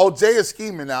coordinator. Oh, Jay is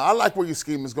scheming now. I like where your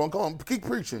scheme is going. Come on, keep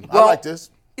preaching. I Well, like this.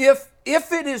 If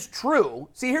it is true,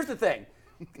 see, here's the thing.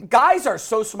 Guys are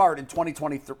so smart in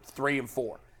 2023 and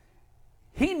 4.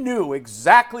 He knew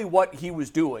exactly what he was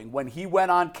doing when he went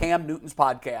on Cam Newton's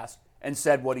podcast and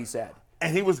said what he said.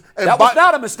 And he was. That was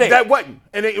not a mistake. That wasn't.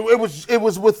 And it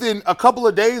was within a couple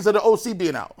of days of the OC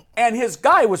being out. And his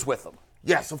guy was with him.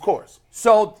 Yes, of course.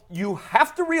 So you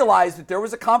have to realize that there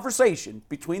was a conversation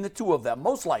between the two of them,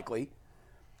 most likely.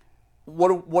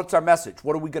 What's our message?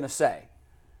 What are we going to say?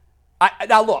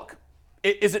 Now, look,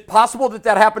 is it possible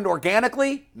that happened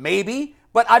organically? Maybe.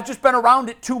 But I've just been around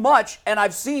it too much, and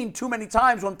I've seen too many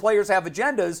times when players have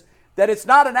agendas that it's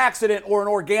not an accident or an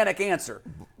organic answer.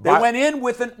 They went in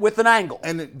with an angle.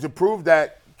 And to prove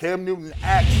that, Cam Newton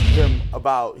asked him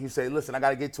about, he said, listen, I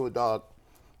got to get to it, dog.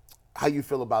 How you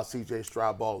feel about C.J.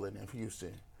 Stroud balling in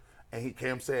Houston? And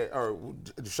Cam said, or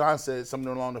Deshaun said something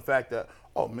along the fact that,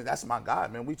 oh, man, that's my guy,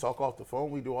 man. We talk off the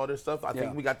phone. We do all this stuff. I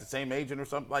think we got the same agent or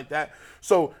something like that.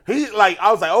 So I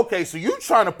was like, okay, so you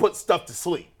trying to put stuff to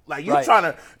sleep. Like, you trying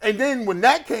to, and then when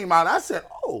that came out, I said,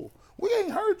 oh, we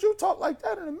ain't heard you talk like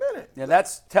that in a minute. Yeah,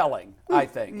 that's telling, I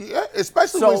think. Yeah,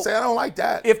 especially when you say, I don't like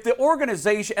that. If the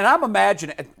organization, and I'm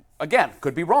imagining, again,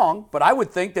 could be wrong, but I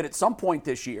would think that at some point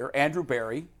this year, Andrew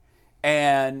Berry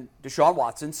and Deshaun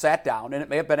Watson sat down, and it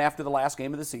may have been after the last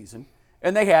game of the season,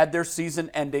 and they had their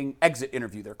season-ending exit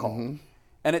interview, they're called.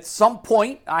 And at some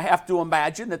point, I have to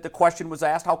imagine that the question was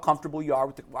asked, how comfortable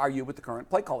are you with the current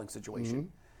play calling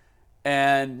situation?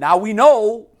 And now we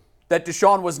know that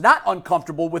Deshaun was not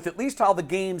uncomfortable with at least how the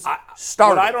games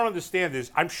started. What I don't understand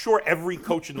is I'm sure every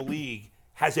coach in the league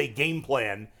has a game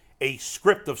plan, a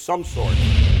script of some sort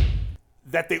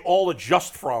that they all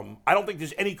adjust from. I don't think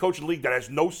there's any coach in the league that has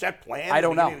no set plan. I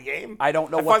don't know. Of the game. I don't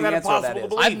know what the answer to that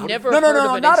is. I've never no, heard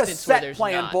of an not a instance where set there's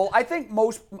plan, not. Bull. I think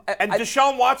most. And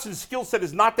Deshaun Watson's skill set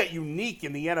is not that unique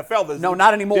in the NFL. No,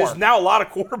 not anymore. There's now a lot of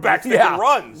quarterbacks that Yeah. can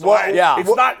run. So Well, yeah.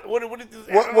 It's not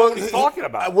what he's talking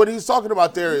about. What he's talking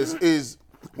about there is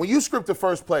when you script the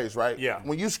first plays, right? Yeah.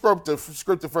 When you script the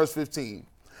first 15,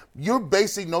 you're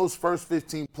basing those first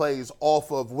 15 plays off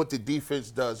of what the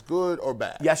defense does, good or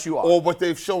bad. Yes, you are. Or what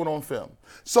they've shown on film.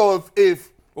 So if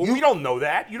we don't know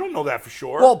that. You don't know that for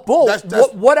sure. Well, Bull, That's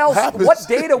what else? happens. What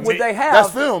data would they have?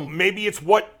 That's film. Maybe it's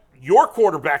what your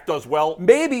quarterback does well.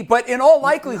 Maybe, but in all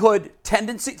likelihood,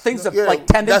 things Yeah, like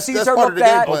tendencies that's are part of looked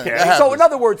the game at. plan. Okay. That So, happens. in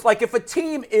other words, like if a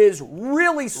team is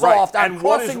really soft on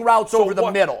crossing routes over the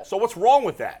middle, So what's wrong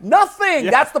with that? nothing.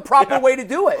 That's the proper way to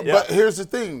do it. But here's the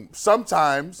thing.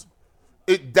 Sometimes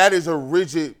that is a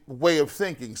rigid way of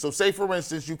thinking. So say, for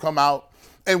instance, you come out,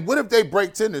 and what if they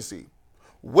break tendency?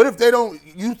 What if they don't?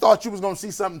 You thought you was going to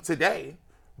see something today,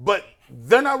 but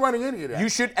they're not running any of that. You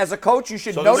should, as a coach, you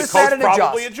should So notice the coach that and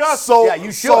probably adjust. adjusts. So, Yeah,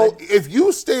 you so should. if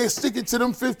you stay sticking to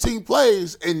them 15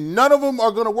 plays and none of them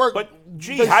are going to work. But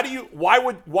gee, why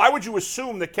would you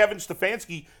assume that Kevin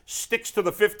Stefanski sticks to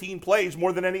the 15 plays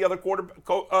more than any other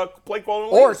play caller in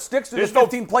the league? Or sticks to the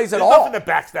 15 plays at there's all. nothing that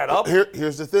backs that up.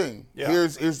 Here's the thing. Yeah.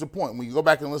 Here's the point. When you go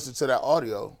back and listen to that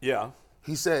audio, Yeah.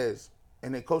 he says,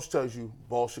 and then coach tells you,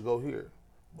 ball should go here.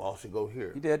 Ball should go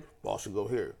here. He did. Ball should go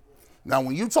here. Now,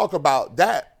 when you talk about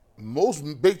that, most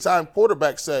big-time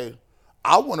quarterbacks say,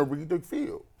 I want to read the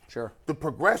field. Sure. The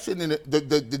progression and the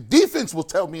defense will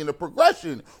tell me in the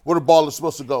progression where the ball is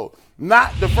supposed to go.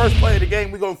 Not the first play of the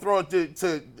game, we're going to throw it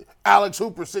to Alex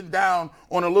Hooper sitting down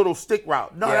on a little stick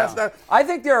route. No, that's not. I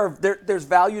think there's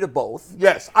value to both.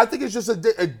 Yes, I think it's just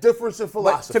a difference in But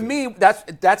philosophy. to me,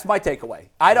 that's my takeaway.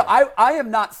 I am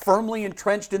not firmly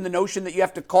entrenched in the notion that you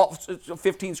have to call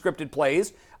 15 scripted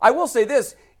plays. I will say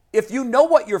this: if you know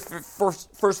what your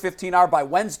first 15 are by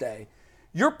Wednesday,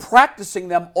 you're practicing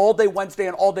them all day Wednesday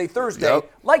and all day Thursday.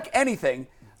 Yep. Like anything,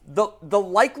 the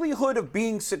likelihood of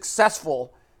being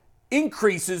successful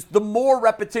increases the more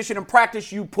repetition and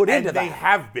practice you put into And they that.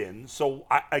 have been. So,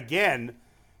 again,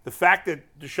 the fact that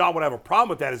Deshaun would have a problem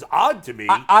with that is odd to me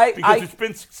because it's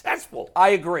been successful. I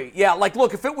agree. Yeah, like,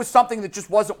 look, if it was something that just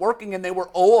wasn't working and they were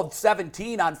 0 of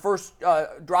 17 on first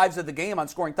drives of the game on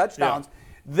scoring touchdowns,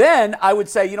 then I would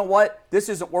say, you know what, this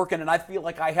isn't working and I feel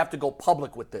like I have to go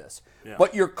public with this. Yeah.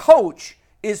 But your coach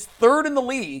is third in the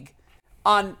league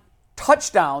on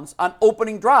touchdowns on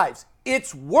opening drives.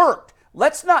 It's worked.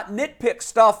 Let's not nitpick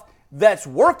stuff that's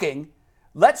working.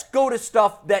 Let's go to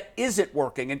stuff that isn't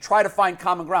working and try to find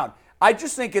common ground. I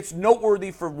just think it's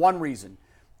noteworthy for one reason.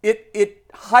 It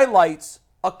highlights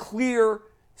a clear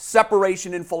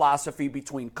separation in philosophy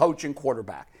between coach and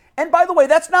quarterback. And by the way,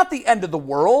 that's not the end of the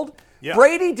world. Yeah.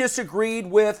 Brady disagreed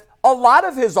with a lot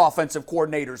of his offensive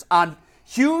coordinators on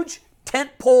huge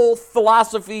tentpole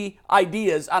philosophy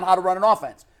ideas on how to run an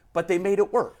offense, but they made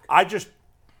it work. I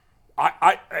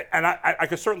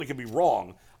certainly could be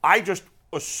wrong. I just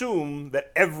assume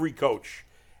that every coach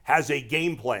has a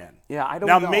game plan. Yeah, I don't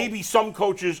now, know. maybe some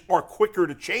coaches are quicker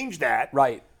to change that.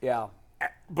 Right, yeah.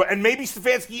 And maybe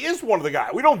Stefanski is one of the guys.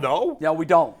 We don't know. Yeah, we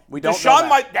don't. We don't Deshaun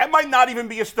know that. might not even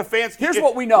be a Stefanski. Here's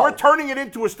what we know. We're turning it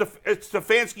into a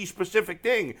Stefanski specific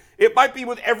thing. It might be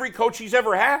with every coach he's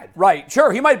ever had. Right,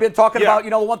 sure. He might have been talking Yeah. about,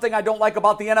 the one thing I don't like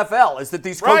about the NFL is that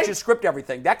these coaches Right. script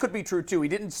everything. That could be true, too. He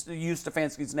didn't use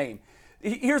Stefanski's name.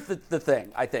 Here's the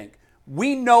thing, I think.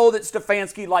 We know that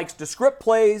Stefanski likes to script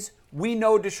plays. We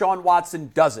know Deshaun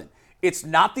Watson doesn't. It's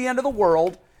not the end of the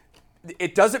world.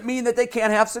 It doesn't mean that they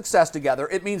can't have success together.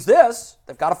 It means this: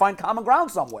 they've got to find common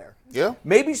ground somewhere. Yeah.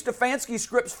 Maybe Stefanski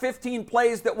scripts 15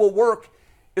 plays that will work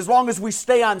as long as we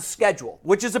stay on schedule,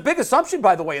 which is a big assumption,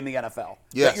 by the way, in the NFL,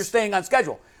 Yes. that you're staying on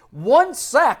schedule. One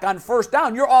sack on first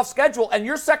down, you're off schedule, and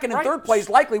your second and Right. third plays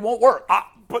likely won't work.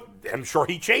 But I'm sure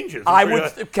he changes.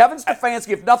 Kevin Stefanski,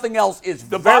 if nothing else, is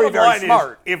The very, bottom very line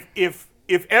smart. is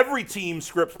if every team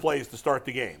scripts plays to start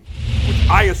the game, which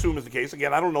I assume is the case.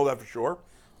 Again, I don't know that for sure.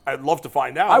 I'd love to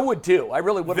find out. I would too. I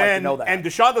really would like to know that. And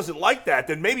Deshaun doesn't like that,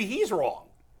 then maybe he's wrong.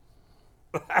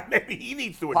 Maybe he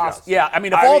needs to adjust. Yeah, I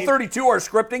mean, if all 32 are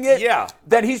scripting it, Yeah.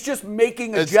 then he's just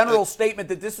making a general statement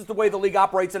that this is the way the league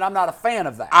operates, and I'm not a fan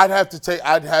of that. I'd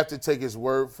have to take his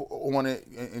word on it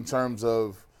in terms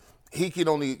of he can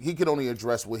only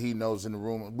address what he knows in the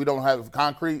room. We don't have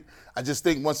concrete. I just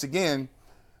think, once again,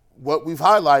 what we've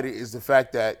highlighted is the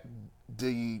fact that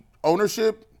the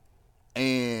ownership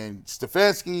and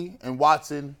Stefanski and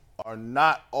Watson are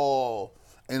not all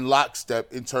in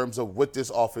lockstep in terms of what this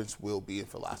offense will be in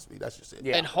philosophy. That's just it.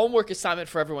 Yeah. And homework assignment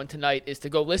for everyone tonight is to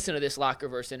go listen to this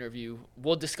Lockerverse interview.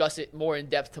 We'll discuss it more in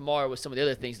depth tomorrow with some of the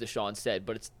other things Deshaun said,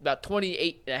 but it's about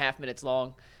 28 and a half minutes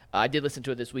long. I did listen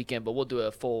to it this weekend, but we'll do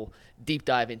a full deep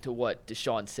dive into what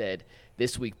Deshaun said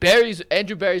this week.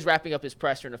 Andrew Berry's wrapping up his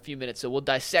presser in a few minutes, so we'll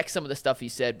dissect some of the stuff he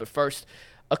said. But first,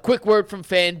 a quick word from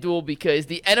FanDuel, because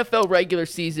the NFL regular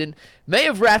season may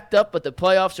have wrapped up, but the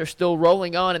playoffs are still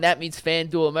rolling on, and that means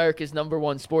FanDuel, America's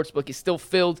 #1 sportsbook, is still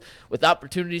filled with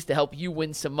opportunities to help you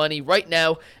win some money. Right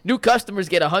now, new customers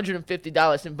get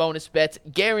 $150 in bonus bets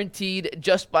guaranteed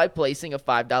just by placing a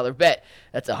 $5 bet.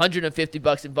 That's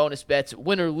 $150 in bonus bets,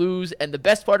 win or lose. And the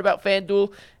best part about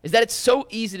FanDuel is that it's so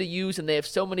easy to use, and they have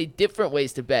so many different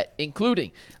ways to bet,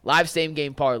 including live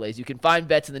same-game parlays. You can find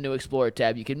bets in the new Explorer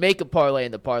tab. You can make a parlay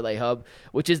in the Parlay Hub,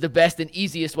 which is the best and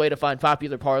easiest way to find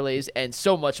popular parlays, and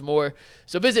so much more.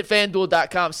 So visit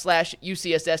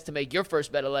FanDuel.com/UCSS to make your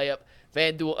first bet a layup.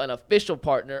 FanDuel, an official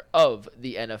partner of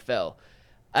the NFL.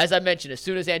 As I mentioned, as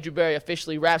soon as Andrew Berry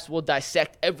officially wraps, we'll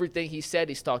dissect everything he said.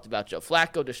 He's talked about Joe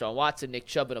Flacco, Deshaun Watson, Nick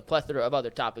Chubb, and a plethora of other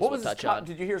topics we'll touch on.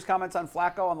 Did you hear his comments on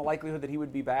Flacco, on the likelihood that he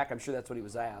would be back? I'm sure that's what he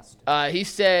was asked. He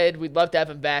said, we'd love to have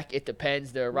him back. It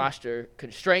depends. There are roster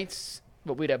constraints,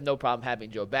 but we'd have no problem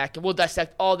having Joe back. And we'll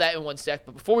dissect all that in one sec.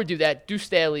 But before we do that, Deuce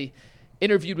Staley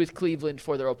interviewed with Cleveland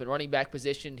for their open running back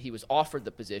position. He was offered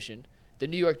the position. The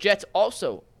New York Jets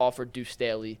also offered Deuce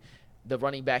Staley the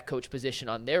running back coach position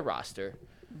on their roster.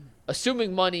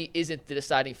 Assuming money isn't the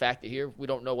deciding factor here, we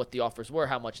don't know what the offers were,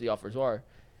 how much the offers are.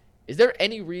 Is there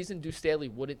any reason Deuce Staley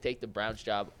wouldn't take the Browns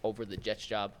job over the Jets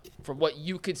job from what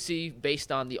you could see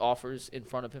based on the offers in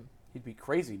front of him? He'd be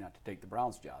crazy not to take the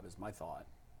Browns job, is my thought.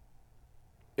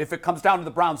 If it comes down to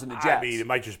the Browns and the Jets. I mean, it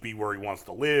might just be where he wants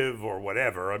to live or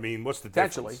whatever. I mean, what's the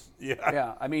difference?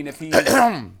 Yeah. I mean, if he.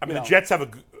 The Jets have a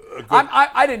good.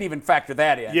 I didn't even factor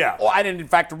that in. Yeah. Oh, I didn't even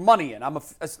factor money in.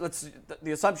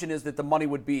 The assumption is that the money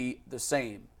would be the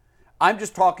same. I'm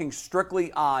just talking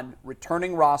strictly on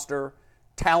returning roster,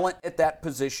 talent at that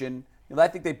position. I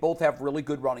think they both have really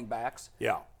good running backs.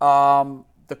 Yeah.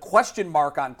 The question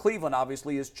mark on Cleveland,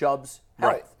 obviously, is Chubb's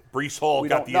health. Right. Brees Hall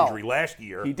got the injury last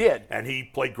year. He did, and he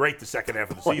played great the second half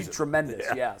of the season. He's tremendous.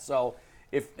 Yeah. So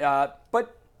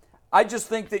but I just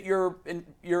think that you're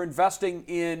investing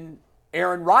in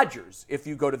Aaron Rodgers if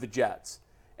you go to the Jets,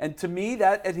 and to me,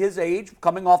 that at his age,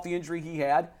 coming off the injury he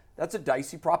had, that's a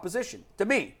dicey proposition to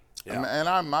me. Yeah. And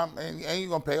you're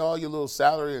gonna pay all your little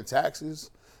salary and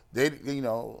taxes. I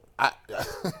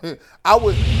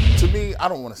would. To me, I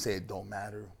don't want to say it don't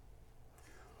matter.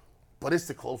 But it's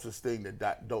the closest thing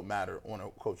that don't matter on a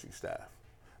coaching staff.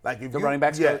 Like if the running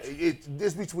backs coach?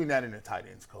 It's between that and the tight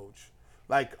ends coach.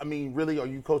 Like, I mean, really, are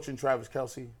you coaching Travis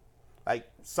Kelce? Like,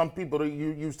 some people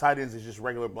you use tight ends as just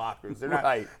regular blockers. They're not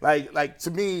right. Like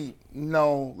to me,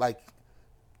 no. Like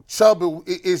Chubb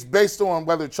is based on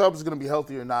whether Chubb is going to be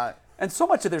healthy or not. And so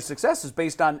much of their success is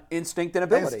based on instinct and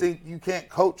ability. Instinct, you can't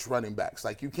coach running backs.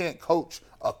 Like, you can't coach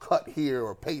a cut here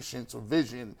or patience or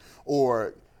vision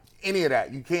or any of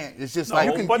that. You can't. It's just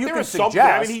like but there is something.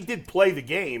 I mean, he did play the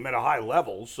game at a high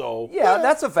level, so yeah,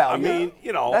 that's a value. I mean,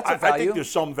 that's a value. I think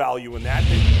there's some value in that.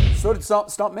 So did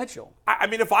Stump Mitchell. I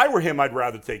mean, if I were him, I'd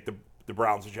rather take the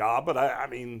Browns job, but I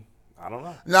mean, I don't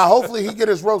know. Now, hopefully, he get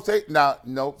his rotate. Now,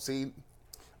 no, see,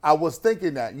 I was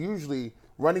thinking that usually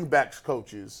running backs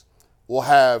coaches will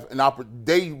have an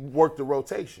they work the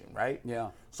rotation, right? Yeah.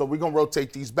 So we're gonna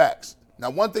rotate these backs. Now,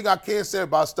 one thing I can say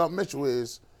about Stump Mitchell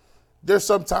is, there's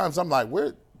sometimes I'm like,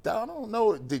 I don't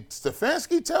know, did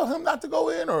Stefanski tell him not to go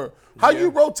in, or how you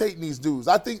rotating these dudes?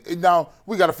 I think now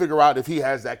we got to figure out if he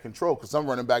has that control, because some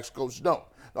running backs coaches don't.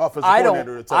 The offensive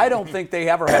coordinator I don't think they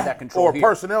ever had that control. Or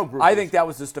personnel group. I think that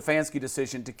was the Stefanski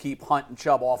decision to keep Hunt and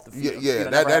Chubb off the field. Yeah,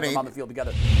 that ain't on the field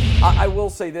together. I will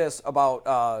say this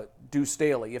about Deuce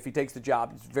Staley. If he takes the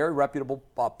job, he's very reputable.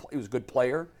 He was a good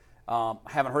player.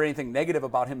 Haven't heard anything negative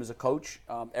about him as a coach.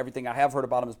 Everything I have heard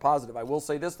about him is positive. I will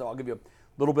say this, though. I'll give you a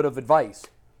little bit of advice.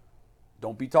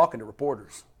 Don't be talking to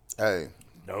reporters. Hey.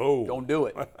 No. Don't do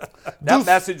it. That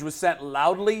message was sent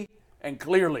loudly and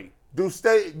clearly.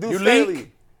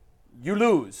 Staley. You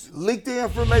lose. Leak the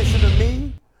information to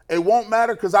me. It won't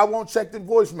matter because I won't check the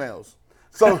voicemails.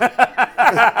 So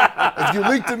if you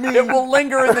leak to me, it will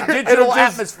linger in the digital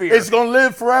atmosphere. It's gonna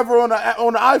live forever on the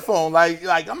iPhone.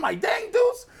 Like I'm like, dang,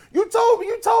 dudes, You told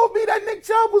me that Nick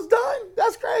Chubb was done.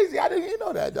 That's crazy. I didn't even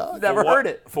know that, dog. Never heard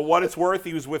it. For what it's worth,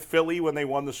 he was with Philly when they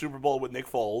won the Super Bowl with Nick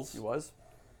Foles. He was.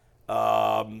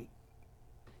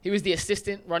 He was the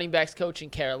assistant running backs coach in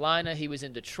Carolina. He was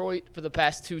in Detroit for the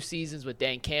past 2 seasons with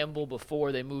Dan Campbell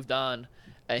before they moved on.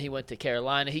 And he went to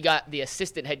Carolina. He got the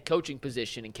assistant head coaching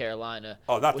position in Carolina.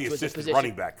 Oh, not the assistant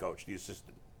running back coach. The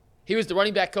assistant. He was the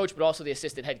running back coach, but also the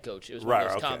assistant head coach. It was one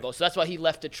of those combos. So that's why he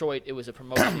left Detroit. It was a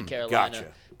promotion in Carolina. Gotcha.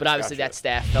 But obviously that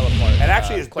staff fell apart. And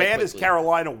actually, as quite bad quickly. as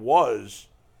Carolina was,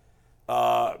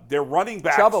 their running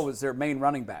backs. Chubba was their main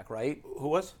running back, right? Who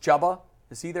was? Chubba?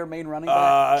 Is he their main running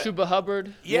back? Chuba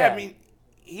Hubbard. Yeah, Yeah. I mean,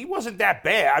 he wasn't that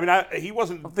bad. I mean, he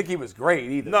wasn't. I don't think he was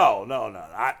great either. No.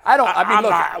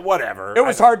 Look, whatever. It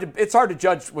was hard to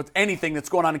judge with anything that's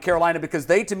going on in Carolina because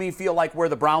they, to me, feel like where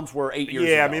the Browns were 8 years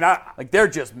ago. Yeah, I mean, like they're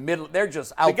just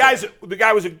out. The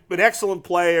guy was an excellent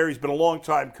player. He's been a long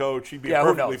time coach. He'd be Yeah, a who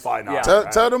perfectly knows? fine. Yeah.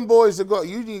 Tell them boys to go.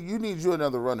 You need you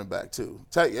another running back too.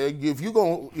 If you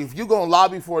gonna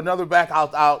lobby for another back,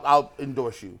 I'll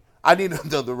endorse you. I need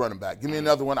another running back. Give me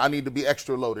another one. I need to be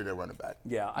extra loaded at running back.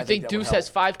 Yeah, I think Deuce has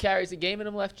 5 carries a game in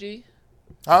him left, G?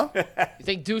 Huh? You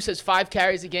think Deuce has 5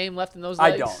 carries a game left in those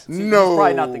I legs? don't. See, No. he's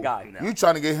probably not the guy. You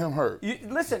trying to get him hurt?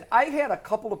 Listen, I had a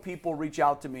couple of people reach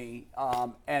out to me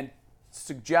and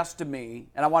suggest to me,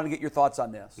 and I want to get your thoughts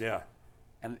on this. Yeah.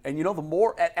 And you know, the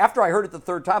more after I heard it the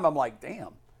third time, I'm like,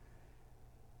 damn,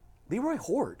 Leroy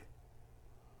Horde.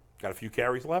 Got a few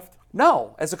carries left.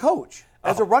 No, as a coach,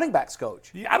 as a running backs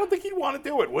coach. Yeah, I don't think he'd want to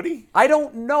do it, would he? I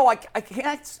don't know. I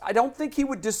can't. I don't think he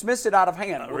would dismiss it out of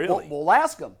hand. Really? We'll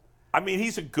ask him. I mean,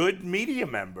 he's a good media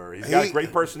member. He's got a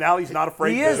great personality. He's not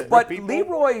afraid He to is, rip but people.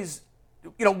 Leroy's.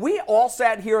 You know, we all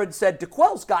sat here and said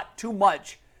DeQuell's got too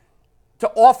much to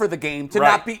offer the game to Right.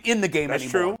 not be in the game That's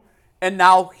anymore. true. And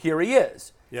now here he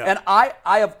is. Yeah. And I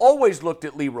have always looked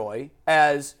at Leroy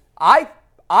as I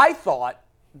thought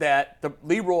that the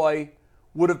Leroy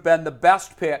would have been the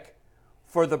best pick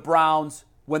for the Browns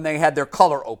when they had their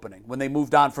color opening, when they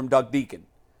moved on from Doug Deacon.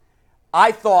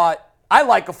 I thought, I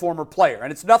like a former player,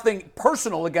 and it's nothing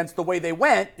personal against the way they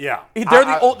went. Yeah.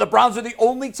 The Browns are the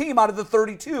only team out of the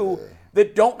 32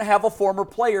 that don't have a former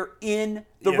player in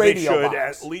the radio they should.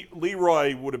 box.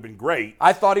 Leroy would have been great.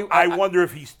 I thought he. I wonder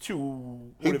if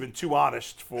would have been too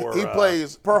honest for. He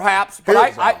plays. Perhaps,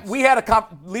 but Here's- we had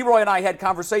Leroy and I had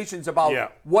conversations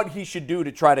about what he should do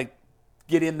to try to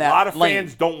get in that A lot of lane.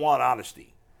 fans don't want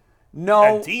honesty.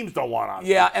 No. And teams don't want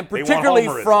honesty. Yeah, and They want particularly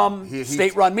homerism. from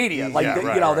state-run media. Like,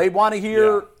 right. they want to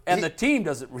hear, Yeah. and the team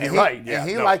doesn't. And Right.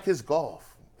 he like his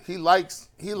golf. He likes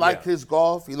his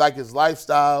golf. He like his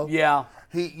lifestyle. Yeah.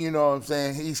 He, you know what I'm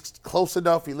saying? He's close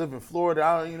enough. He live in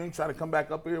Florida. He's trying to come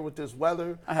back up here with this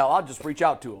weather. Hell, I'll just reach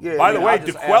out to him. Yeah. By the way, I'll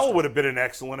just ask DeQuell him. would have been an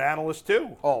excellent analyst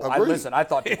too. Oh, Agreed. I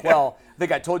thought DeQuell, I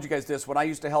think I told you guys this, when I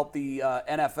used to help the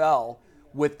NFL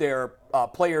with their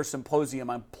player symposium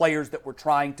on players that were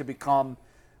trying to become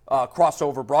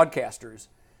crossover broadcasters.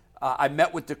 I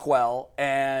met with DeQuell,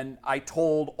 and I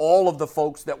told all of the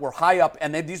folks that were high up,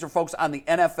 and these are folks on the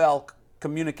NFL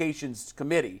communications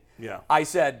committee. Yeah. I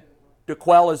said,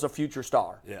 DeQuell is a future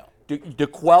star. Yeah.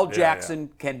 DeQuell Jackson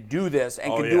can do this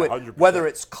and Oh, can yeah, do it, 100%. whether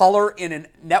it's color in a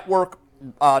network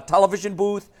television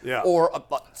booth Yeah. or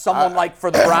someone like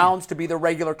for the Browns to be the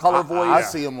regular color voice. I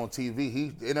see him on TV. He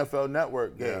NFL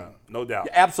Network game. Yeah, no doubt.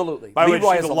 Absolutely. By the way,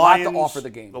 Leroy did has you a see lot the to offer the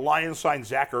game. The Lions signed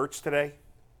Zach Ertz today.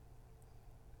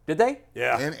 Did they?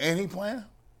 Yeah. And he playing?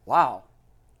 Wow.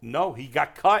 No, he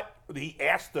got cut. He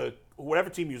asked whatever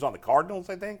team he was on, the Cardinals,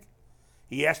 I think.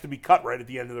 He asked to be cut right at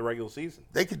the end of the regular season.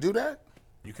 They could do that?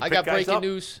 You can I pick got guys breaking up.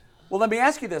 news. Well, let me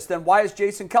ask you this then. Why is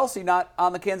Jason Kelsey not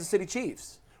on the Kansas City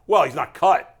Chiefs? Well, he's not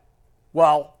cut.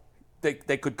 Well, they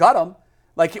could cut him.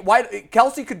 Like, why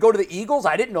Kelsey could go to the Eagles?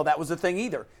 I didn't know that was a thing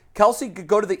either. Kelsey could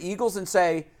go to the Eagles and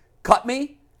say, cut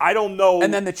me, I don't know.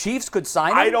 and then the Chiefs could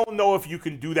sign him? I don't know if you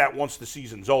can do that once the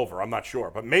season's over. I'm not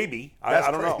sure, but maybe. That's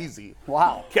I don't crazy. know.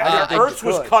 Wow. Ertz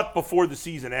was could. cut before the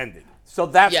season ended. So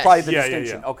that's Yes. probably the Yeah,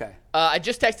 distinction. yeah. Okay. I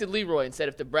just texted Leroy and said,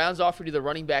 if the Browns offered you the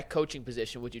running back coaching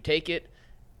position, would you take it?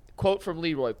 Quote from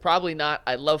Leroy, probably not.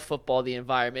 I love football, the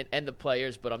environment, and the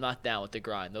players, but I'm not down with the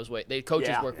grind. The coaches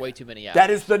Yeah. work way too many hours. That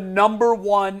is the number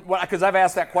one, because I've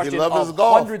asked that question loves his of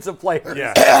golf. hundreds of players.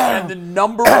 Yeah. And the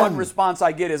number one response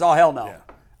I get is, oh, hell no. Yeah.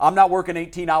 I'm not working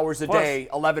 18 hours a Plus- day,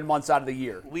 11 months out of the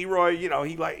year. Leroy,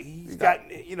 he's got,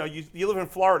 you live in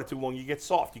Florida too long, you get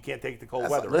soft. You can't take the cold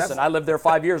weather. Listen, I lived there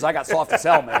 5 years. I got soft as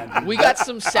hell, man. We got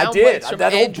some I sound did. bites from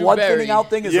That whole Andrew blood Berry. thinning out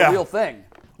thing is Yeah. a real thing.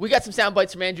 We got some sound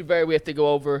bites from Andrew Berry we have to go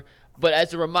over. But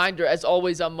as a reminder, as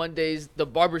always on Mondays, the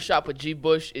Barbershop with G.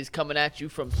 Bush is coming at you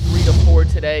from 3 to 4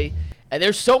 today. And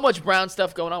there's so much Brown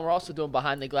stuff going on. We're also doing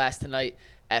Behind the Glass tonight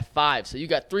at 5. So you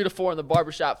got 3 to 4 in the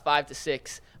barbershop, 5 to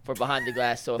 6 for Behind the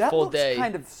Glass. So a full day. That looks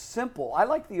kind of simple. I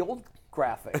like the old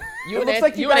graphic. You it and looks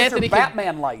like you guys are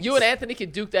Batman lights. You and Anthony can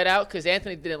duke that out because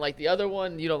Anthony didn't like the other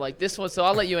one. You don't like this one, so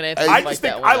I'll let you and Anthony I fight just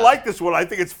that think one I out. like this one. I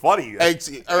think it's funny. Hey,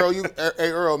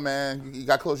 Earl, man, you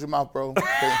got to close your mouth, bro.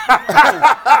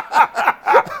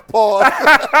 Pause.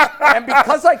 And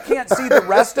because I can't see the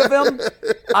rest of him,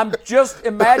 I'm just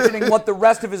imagining what the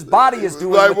rest of his body is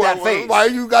doing with that face. Why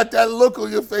you got that look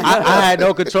on your face? I had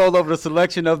no control over the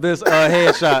selection of this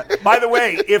headshot. By the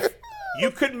way, if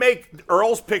you could make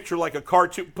Earl's picture like a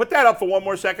cartoon, put that up for one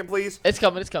more second, please. It's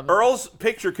coming. It's coming. Earl's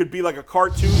picture could be like a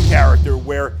cartoon character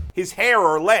where his hair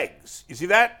are legs. You see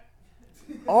that?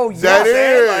 Oh, yes.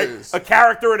 That Like is. a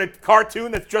character in a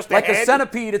cartoon that's just Like a a head.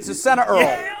 centipede, it's a center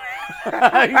Earl. He's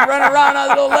running around on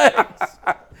little legs.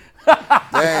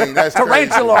 Dang, that's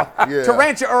Tarantula. crazy. Yeah.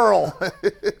 Tarantula Earl.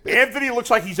 Anthony looks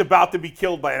like he's about to be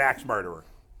killed by an axe murderer.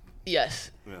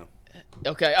 Yes. Yeah.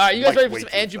 Okay. All right. You guys Like, ready for way some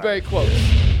too Andrew fast. Berry quotes?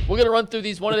 We're going to run through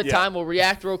these one at a Yeah. time. We'll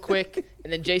react real quick,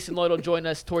 and then Jason Lloyd will join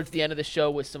us towards the end of the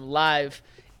show with some live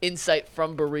insight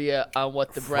from Berea on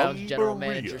what the Browns general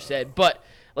manager said. But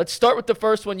let's start with the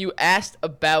first one. You asked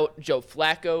about Joe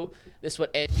Flacco. This is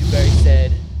what Andrew Berry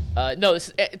said. No, this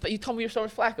is, you told me you're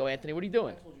starting with Flacco, Anthony. What are you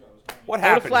doing? What Go to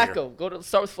happened Flacco.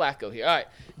 Start with Flacco here. All right.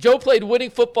 Joe played winning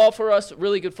football for us.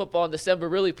 Really good football in December.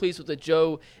 Really pleased with what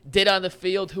Joe did on the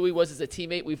field, who he was as a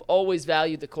teammate. We've always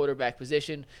valued the quarterback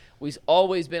position. We've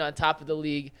always been on top of the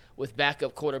league with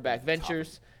backup quarterback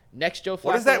ventures. Next, Joe Flacco.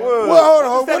 What does that? Well, hold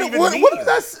on. What does that even mean? What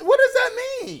does that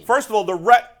mean? First of all,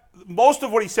 most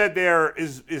of what he said there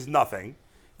is nothing.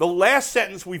 The last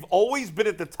sentence, we've always been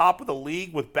at the top of the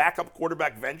league with backup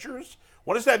quarterback ventures.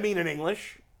 What does that mean in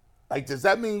English? Like, does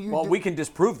that mean you? Well, we can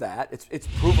disprove that. It's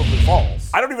provably false.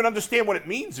 I don't even understand what it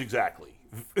means exactly.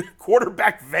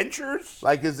 Quarterback ventures?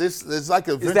 Like, is this? It's like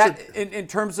a. Is that in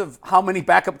terms of how many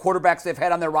backup quarterbacks they've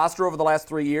had on their roster over the last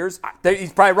 3 years?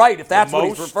 He's probably right if that's what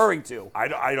he's most? referring to. I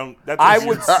don't. That I doesn't-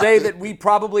 would say that we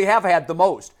probably have had the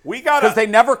most. We got because they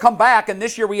never come back, and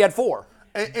this year we had 4.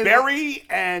 Berry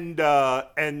and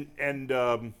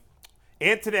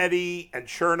Antonetti and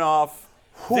Chernoff.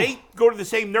 They go to the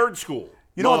same nerd school.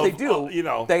 You know what they do? You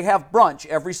know, They have brunch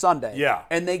every Sunday. Yeah.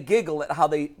 And they giggle at how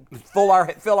they fill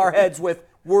our heads with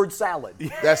word salad.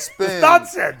 that spin?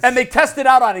 nonsense. And they test it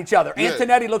out on each other. Yeah.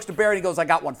 Antonetti looks to Barry and he goes, I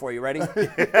got one for you. Ready?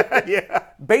 yeah.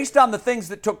 Based on the things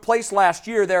that took place last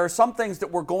year, there are some things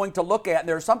that we're going to look at, and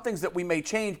there are some things that we may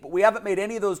change, but we haven't made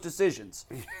any of those decisions.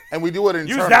 And we do it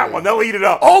internally. Use that one. They'll eat it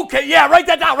up. Okay, yeah, write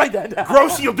that down.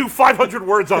 Grossy will do 500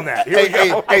 words on that. Here we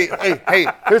go. Hey,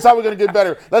 here's how we're going to get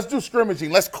better. Let's do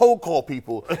scrimmaging. Let's cold call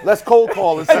people. Let's cold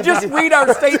call. And just read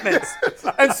our statements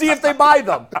and see if they buy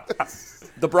them.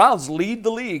 The Browns lead the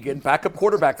league in backup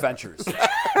quarterback ventures.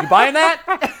 You buying that?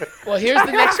 Well, here's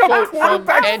the next quote from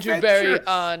quarterback Andrew Berry ventures.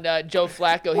 on Joe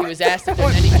Flacco. He was asked if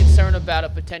there's any concern about a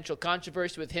potential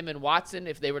controversy with him and Watson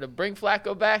if they were to bring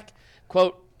Flacco back.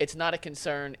 Quote, it's not a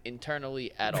concern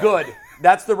internally at all. Good.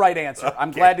 That's the right answer. I'm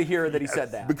glad to hear that he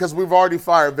said that. Because we've already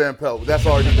fired Van Pelt. That's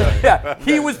already done. Yeah,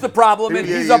 he was the problem, and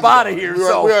Yeah, he's up out of we here.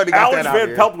 already got Alex that out Van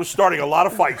here. Pelt was starting a lot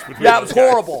of fights between Yeah, it was those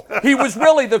guys. horrible. He was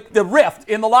really the rift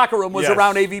in the locker room was Yes.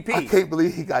 around AVP. I can't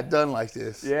believe he got done like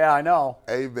this. Yeah, I know.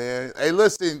 Hey, man. Hey,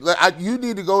 listen. You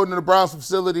need to go into the Browns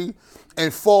facility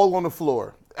and fall on the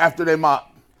floor after they mop.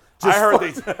 I heard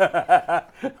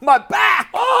they. My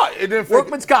back. And then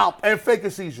Workman's comp. And fake a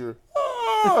seizure.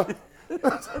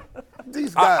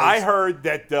 These guys. I heard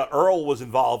that Earl was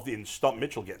involved in Stump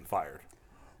Mitchell getting fired.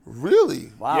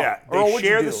 Really? Wow. Yeah, Earl, they what'd you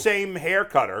share do? the same hair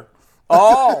cutter.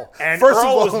 Oh. And First of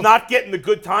Earl all- was not getting the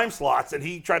good time slots, and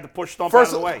he tried to push Stump out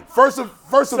of the way. First of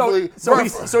all,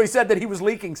 So he said that he was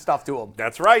leaking stuff to him.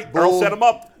 That's right. Earl set him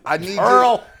up. I need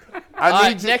Earl. I All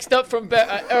need right, next up from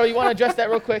Earl, you want to address that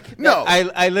real quick? No.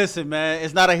 I listen, man.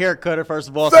 It's not a hair cutter, first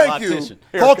of all. It's Thank a you. loctician.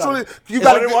 Culturally, you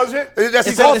What got was it? That's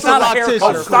It's cultural it's not a hair loctician.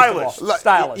 cutter, Oh, stylist.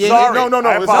 Stylist. Yeah, Sorry. No,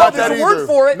 I it's apologize. not that There's a either. word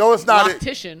for it. No, it's not it.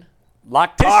 Loctician.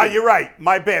 Loctician. You're right.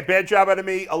 My bad. Bad job out of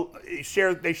me. They share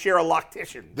a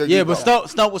loctician. There Yeah, you but go.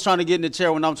 Stump was trying to get in the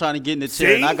chair when I'm trying to get in the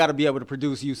chair, and See? I got to be able to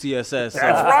produce UCSS. So.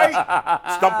 That's right.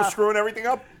 Stump was screwing everything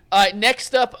up. All right,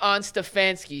 next up on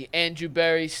Stefanski, Andrew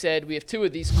Berry said, we have two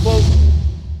of these. Quote,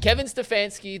 Kevin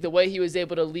Stefanski, the way he was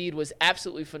able to lead was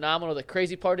absolutely phenomenal. The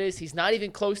crazy part is he's not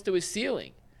even close to his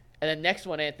ceiling. And then next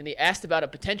one, Anthony, asked about a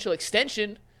potential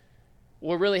extension.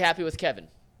 We're really happy with Kevin.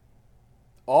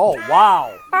 Oh,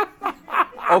 wow.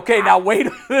 Okay, now wait.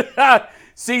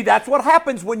 See, that's what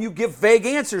happens when you give vague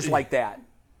answers like that.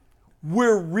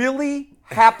 We're really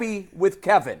happy with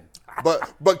Kevin.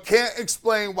 but can't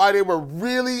explain why they were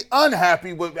really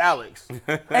unhappy with Alex.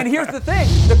 And here's the thing.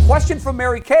 The question from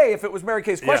Mary Kay, if it was Mary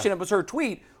Kay's question, it was her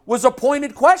tweet, was a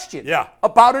pointed question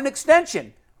about an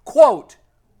extension. Quote,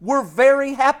 "We're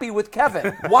very happy with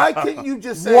Kevin." Why couldn't you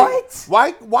just say what?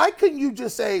 Why couldn't you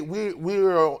just say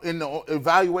we're in the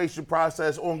evaluation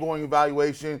process, ongoing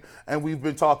evaluation, and we've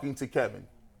been talking to Kevin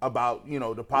about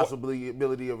the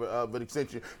possibility of an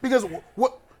extension? Because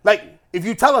if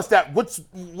you tell us that, what's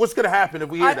going to happen if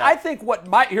we hear that? I think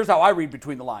here's how I read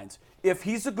between the lines. If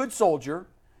he's a good soldier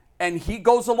and he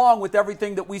goes along with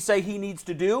everything that we say he needs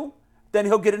to do, then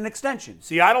he'll get an extension.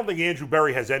 See, I don't think Andrew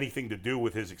Berry has anything to do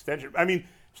with his extension. I mean,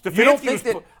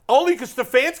 Stefanski only because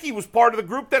Stefanski was part of the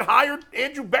group that hired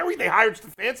Andrew Berry. They hired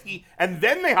Stefanski, and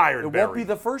then they hired Berry. It won't be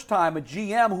the first time a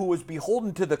GM who was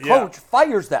beholden to the coach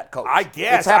fires that coach. I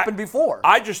guess. It's happened before.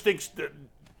 I just think,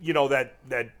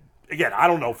 that again, I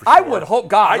don't know for sure. I would hope,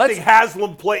 God. I think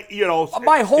Haslam play,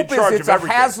 my hope in charge is it's of a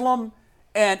everything. Haslam,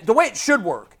 and the way it should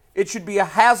work, it should be a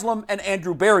Haslam and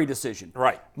Andrew Berry decision.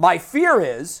 Right. My fear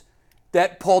is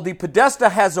that Paul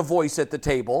DePodesta has a voice at the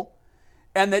table,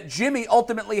 and that Jimmy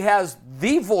ultimately has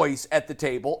the voice at the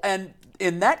table, and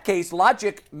in that case,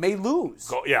 logic may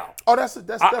lose. Yeah. Oh, that's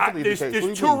definitely the case.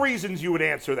 There's two reasons you would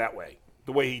answer that way,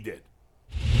 the way he did.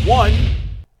 One,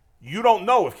 you don't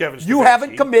know if Kevin Stefanski. You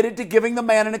haven't committed to giving the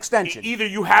man an extension. Either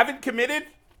you haven't committed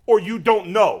or you don't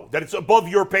know that it's above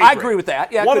your pay grade. I agree with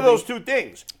that. Yeah, one of those two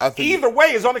things. Either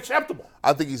way is unacceptable.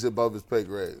 I think he's above his pay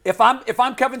grade. If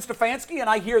I'm Kevin Stefanski and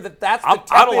I hear that's the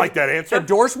I don't like that answer.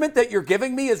 Endorsement that you're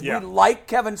giving me is we like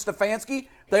Kevin Stefanski.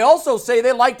 They also say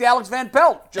they liked Alex Van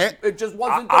Pelt. It just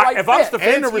wasn't the right if fit. I'm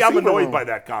Stefanski, I'm annoyed by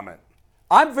that comment.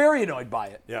 I'm very annoyed by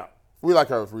it. Yeah. We like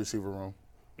our receiver room.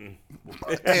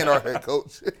 And our head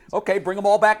coach. Okay, bring them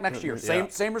all back next year.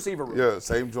 Same receiver room. Yeah,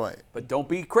 same joint. But don't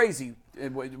be crazy.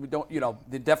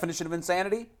 Don't the definition of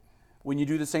insanity? When you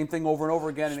do the same thing over and over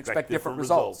again and expect different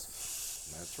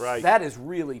results. That's right. That is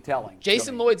really telling.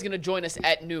 Jason Lloyd's going to join us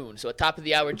at noon. So at top of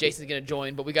the hour, Jason's going to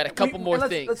join. But we got a couple more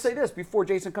things. Let's say this before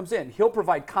Jason comes in. He'll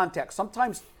provide context.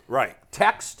 Sometimes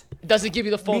text doesn't give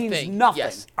you the full means thing. nothing.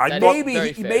 Yes,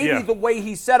 maybe the way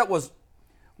he said it was,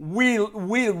 we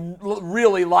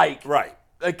really like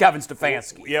Kevin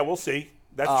Stefanski. Yeah, we'll see.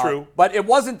 That's true. But it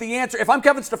wasn't the answer. If I'm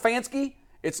Kevin Stefanski,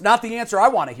 it's not the answer I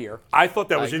want to hear. I thought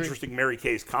that was interesting, Mary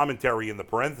Kay's commentary in the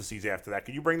parentheses after that.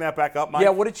 Can you bring that back up, Mike? Yeah,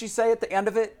 what did she say at the end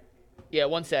of it? Yeah,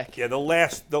 one sec. Yeah, the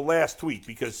last tweet,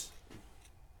 because,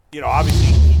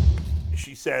 obviously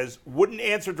she says, wouldn't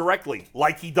answer directly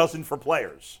like he doesn't for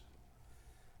players.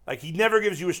 Like, he never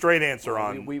gives you a straight answer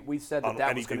on we said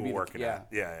that was going to be working at.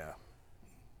 Yeah.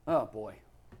 Oh, boy.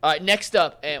 All right, next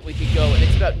up, and we could go, and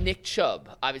it's about Nick Chubb.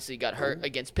 Obviously got hurt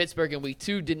against Pittsburgh in Week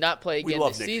 2, did not play again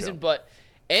this season, but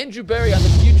Andrew Berry on the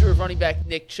future of running back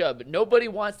Nick Chubb. Nobody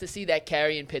wants to see that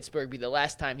carry in Pittsburgh be the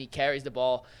last time he carries the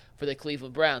ball for the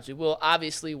Cleveland Browns. We will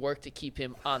obviously work to keep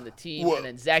him on the team. And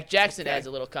then Zach Jackson adds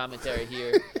a little commentary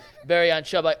here. Berry on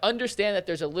Chubb. I understand that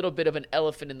there's a little bit of an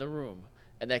elephant in the room,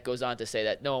 and that goes on to say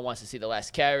that no one wants to see the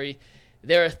last carry.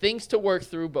 There are things to work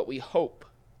through, but we hope,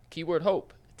 keyword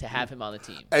hope, to have him on the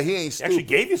team. Hey, he ain't stupid. Actually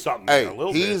gave you something a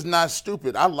little bit. He's not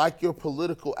stupid. I like your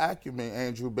political acumen,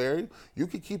 Andrew Berry. You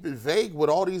can keep it vague with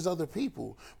all these other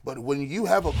people, but when you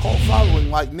have a cult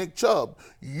following like Nick Chubb,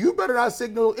 you better not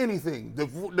signal anything.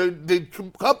 The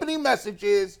company message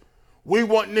is, we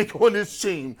want Nick on this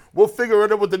team. We'll figure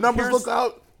it out. What the numbers look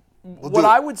out. What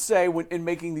I would say in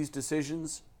making these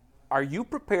decisions, are you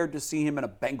prepared to see him in a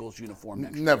Bengals uniform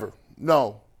next year? Never.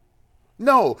 No.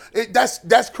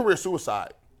 That's career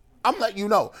suicide. I'm letting you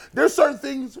know. There's certain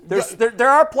things. There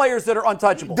are players that are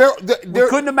untouchable. We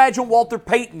couldn't imagine Walter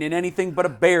Payton in anything but a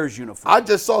Bears uniform. I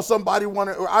just saw somebody win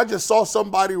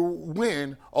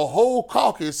a whole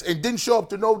caucus and didn't show up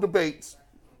to no debates.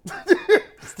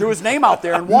 Threw his name out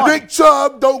there and won. Nick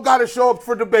Chubb don't got to show up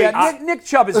for debates. Yeah, Nick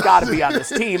Chubb has got to be on this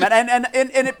team,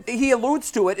 and he alludes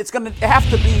to it. It's going to have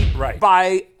to be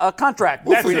by a contract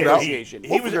negotiation.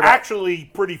 He was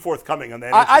actually pretty forthcoming on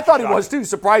that. I thought he was too,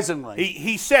 surprisingly.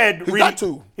 He said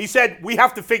He said we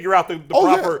have to figure out the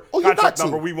proper contract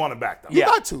number. We want to back them. You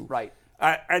got to. Right.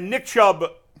 And Nick Chubb's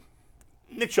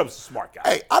a smart guy.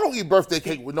 Hey, I don't eat birthday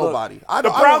cake with nobody.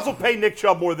 The Browns will pay Nick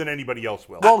Chubb more than anybody else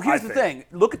will. Well, here's the thing.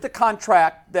 Look at the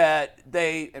contract that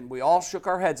and we all shook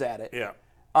our heads at it.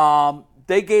 Yeah.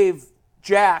 They gave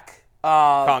Jack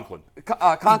Conklin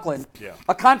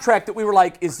a contract that we were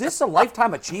like, is this a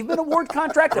Lifetime Achievement Award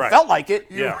contract? It felt like it.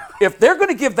 Yeah. If they're going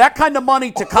to give that kind of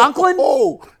money to Conklin,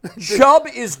 Chubb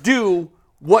is due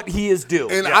what he is due.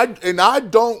 And I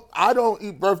don't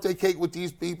eat birthday cake with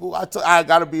these people. I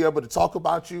got to be able to talk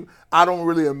about you. I don't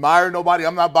really admire nobody.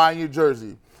 I'm not buying your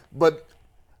jersey. But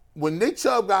when Nick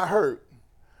Chubb got hurt,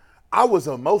 I was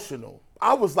emotional.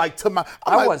 I was like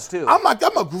I was too. I'm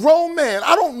a grown man.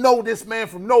 I don't know this man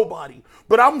from nobody.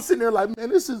 But I'm sitting there like,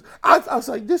 man, I was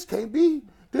like, this can't be,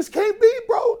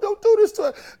 bro. Don't do this to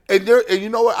us. And you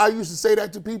know what? I used to say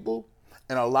that to people.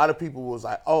 And a lot of people was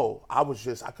like, oh, I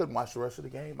couldn't watch the rest of the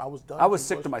game. I was done. I was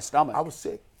sick to my stomach. I was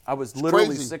sick. I was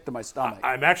literally sick to my stomach.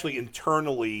 I'm actually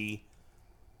internally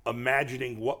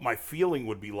imagining what my feeling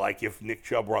would be like if Nick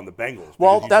Chubb were on the Bengals.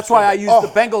 Well, that's why I use the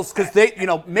Bengals,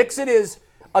 because Mixon is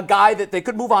a guy that they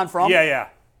could move on from. Yeah.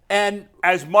 And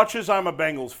as much as I'm a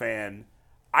Bengals fan,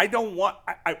 I don't want.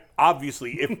 I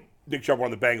obviously, if Nick Chubb were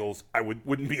on the Bengals, I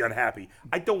wouldn't be unhappy.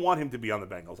 I don't want him to be on the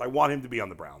Bengals. I want him to be on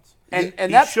the Browns. And he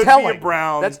that's should telling. Be a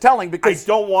Brown. That's telling, because I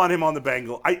don't want him on the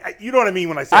Bengals. You know what I mean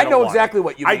when I say I know exactly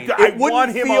what you mean. I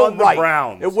want him on the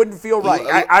Browns. It wouldn't feel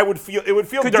right. It would feel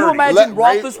Could dirty. you imagine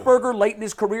Roethlisberger late in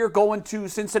his career going to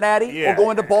Cincinnati or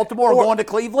going to Baltimore or going to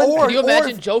Cleveland? Can you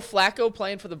imagine Joe Flacco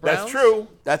playing for the Browns? That's true.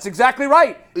 That's exactly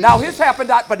right. Now his happened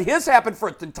for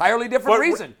an entirely different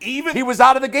reason. He was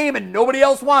out of the game and nobody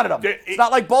else wanted him. It's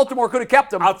not like Baltimore could have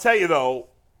kept him. I'll tell you though,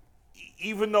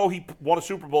 even though he won a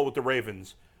Super Bowl with the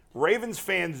Ravens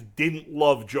fans didn't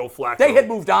love Joe Flacco. They had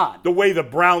moved on. The way the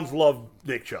Browns love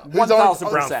Nick Chubb.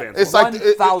 1,000%.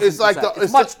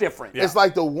 It's much different. It's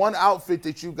like the one outfit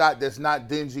that you got that's not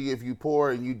dingy if you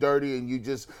poor and you dirty and you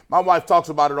just. My wife talks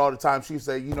about it all the time. She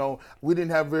say, we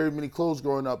didn't have very many clothes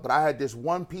growing up, but I had this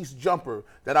one-piece jumper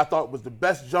that I thought was the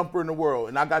best jumper in the world,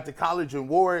 and I got to college and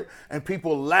wore it, and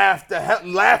people laughed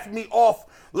me off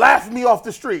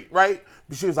the street, right?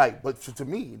 But she was like, but to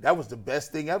me, that was the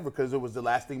best thing ever because it was the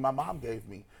last thing my mom gave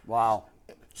me. Wow.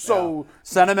 So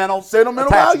sentimental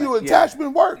value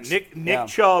attachment works. Nick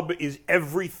Chubb is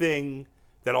everything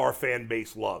that our fan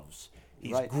base loves.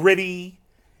 He's gritty.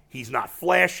 He's not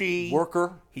flashy.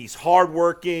 Worker. He's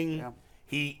hardworking.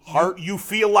 Yeah. You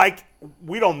feel like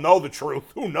we don't know the truth.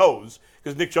 Who knows?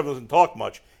 Because Nick Chubb doesn't talk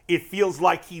much. It feels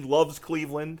like he loves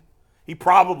Cleveland. He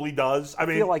probably does. I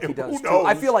feel like he does too.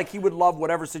 I feel like he would love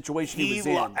whatever situation he was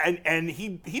in. And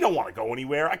he don't want to go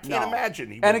anywhere. I can't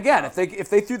imagine. And again, if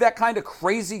they threw that kind of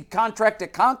crazy contract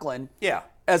at Conklin, yeah,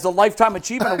 as a lifetime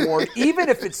achievement award, even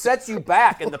if it sets you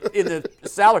back in the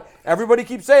salary, everybody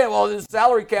keeps saying, "Well, the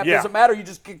salary cap doesn't matter. You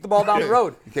just kick the ball down the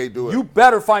road." You can't do it. You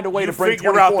better find a way to bring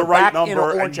 24 out the right back in an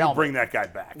number orange and helmet. bring that guy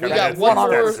back. We got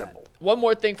one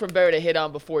more thing from Barry to hit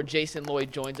on before Jason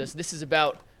Lloyd joins us. This is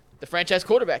about the franchise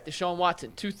quarterback, Deshaun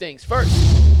Watson. Two things. First,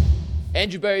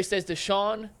 Andrew Berry says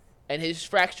Deshaun and his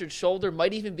fractured shoulder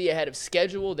might even be ahead of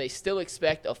schedule. They still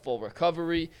expect a full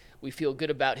recovery. We feel good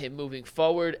about him moving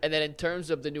forward. And then in terms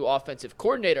of the new offensive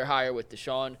coordinator hire with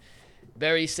Deshaun,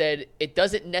 Berry said it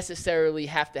doesn't necessarily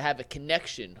have to have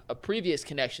a previous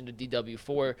connection to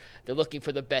DW4. They're looking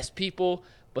for the best people,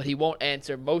 but he won't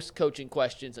answer most coaching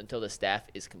questions until the staff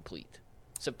is complete.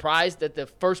 Surprised at the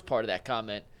first part of that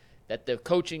comment, that the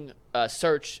coaching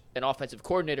search and offensive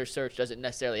coordinator search doesn't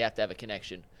necessarily have to have a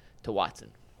connection to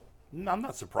Watson. No, I'm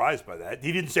not surprised by that.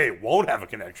 He didn't say it won't have a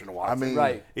connection to Watson.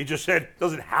 Right. He just said it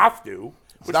doesn't have to,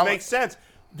 which makes sense.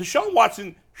 Deshaun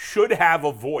Watson should have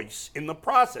a voice in the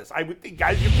process. I would think,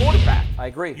 guys, your quarterback. I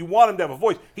agree. You want him to have a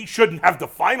voice. He shouldn't have the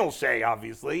final say,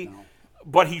 obviously,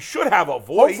 but he should have a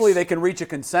voice. Hopefully they can reach a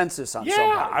consensus on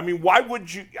somebody. Yeah, I mean, why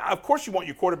would you? Of course you want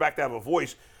your quarterback to have a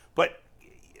voice, but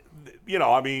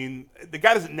the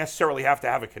guy doesn't necessarily have to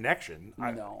have a connection.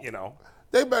 No.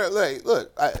 They better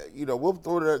look. We'll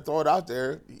throw it out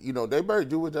there. They better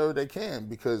do whatever they can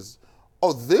because,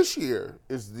 this year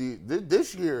is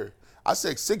this year. I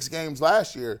said 6 games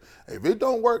last year. If it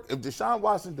don't work, if Deshaun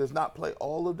Watson does not play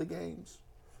all of the games,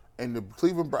 and the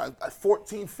Cleveland Browns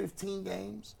 14, 15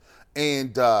 games,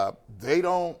 and they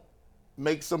don't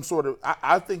make some sort of,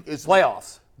 I think it's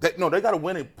playoffs. They got to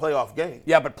win a playoff game.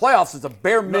 Yeah, but playoffs is a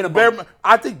bare minimum.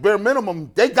 I think bare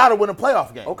minimum, they got to win a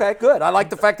playoff game. Okay, good. I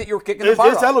like the fact that you were kicking the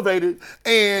bar It's elevated.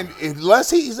 And unless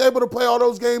he's able to play all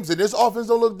those games and this offense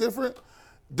don't look different,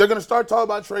 they're going to start talking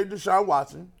about trading Deshaun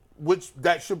Watson, which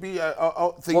that should be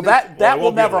a thing. Well, that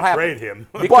will never happen. Trade him.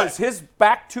 Because his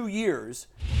back 2 years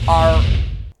are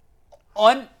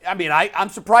I'm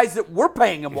surprised that we're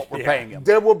paying him what we're paying him.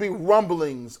 There will be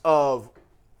rumblings of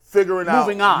figuring out.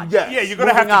 Moving on. Yes. Yeah, you're going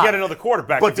to have to get another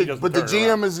quarterback. But the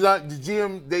GM is not the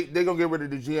GM. They're going to get rid of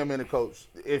the GM and the coach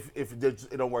if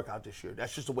it don't work out this year.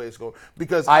 That's just the way it's going.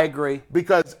 Because I agree.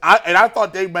 Because I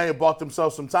thought they may have bought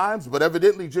themselves some times, but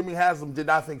evidently Jimmy Haslam did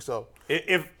not think so.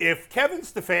 If Kevin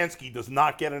Stefanski does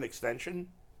not get an extension,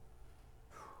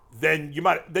 then you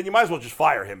might as well just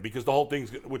fire him because the whole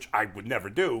thing's, which I would never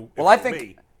do. Well,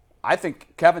 I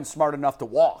think Kevin's smart enough to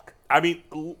walk. I mean,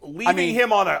 leaving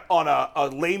him on a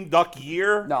lame duck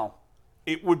year. No.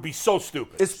 It would be so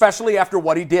stupid, especially after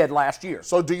what he did last year.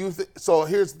 So so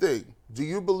here's the thing: do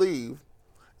you believe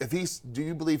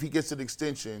he gets an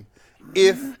extension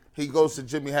if he goes to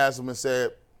Jimmy Haslam and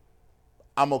said,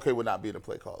 "I'm okay with not being a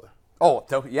play caller"? Oh,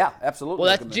 yeah, absolutely.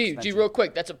 Well, that's real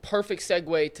quick. That's a perfect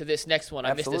segue to this next one.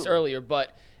 I missed this earlier,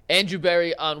 but Andrew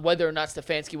Berry on whether or not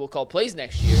Stefanski will call plays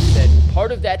next year said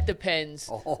part of that depends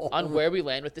on where we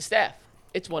land with the staff.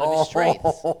 It's one of his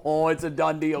strengths. Oh, it's a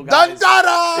done deal, guys.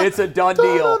 Dun-da-da! It's a done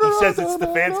deal. He says it's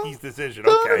Stefanski's decision.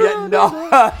 Okay. Yeah,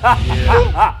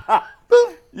 no.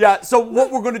 Yeah, so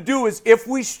what we're going to do is if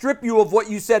we strip you of what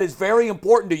you said is very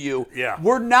important to you,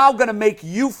 we're now going to make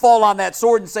you fall on that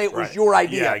sword and say it was your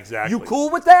idea. Yeah, exactly. You cool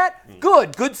with that?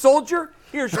 Good soldier.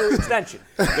 Here's your extension.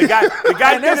 The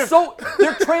guy and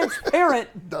they're transparent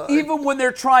even when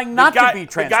they're trying not to be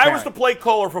transparent. The guy was the play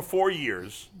caller for 4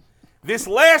 years. This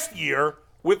last year,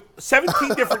 with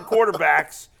 17 different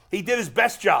quarterbacks, he did his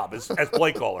best job as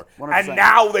play caller. 100%. And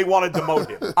now they want to demote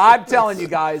him. I'm telling you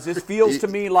guys, this feels to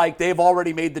me like they've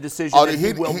already made the decision that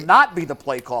he will not be the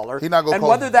play caller. And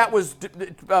whether that was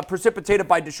precipitated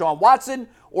by Deshaun Watson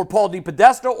or Paul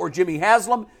DePodesta or Jimmy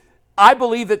Haslam, I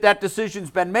believe that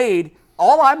decision's been made.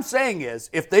 All I'm saying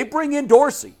is if they bring in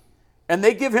Dorsey and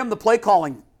they give him the play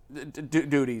calling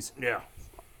duties,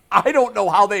 I don't know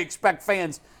how they expect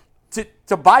fans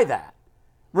to buy that.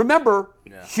 Remember,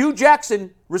 Hugh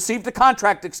Jackson received a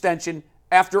contract extension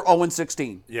after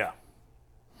 0-16. Yeah.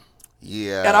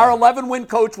 And our 11-win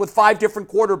coach with 5 different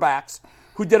quarterbacks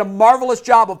who did a marvelous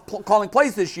job of calling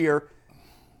plays this year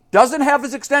doesn't have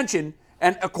his extension.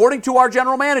 And according to our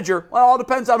general manager, well, it all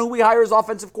depends on who we hire as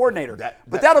offensive coordinator.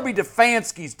 But that'll be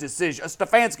Stefanski's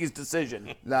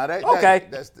decision. Nah, okay.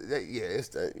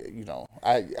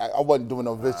 I wasn't doing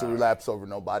no victory laps over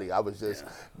nobody. I was just,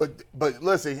 but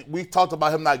listen, we talked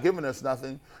about him not giving us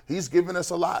nothing. He's given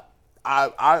us a lot.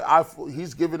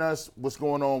 He's given us what's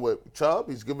going on with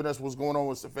Chubb. He's given us what's going on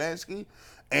with Stefanski,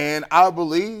 and I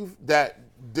believe that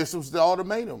this was the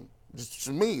ultimatum. Just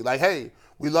to me, like, hey,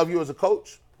 we love you as a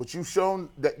coach. What you've shown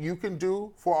that you can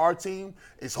do for our team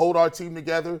is hold our team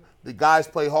together. The guys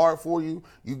play hard for you.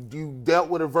 You dealt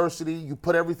with adversity. You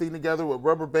put everything together with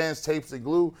rubber bands, tapes, and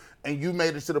glue, and you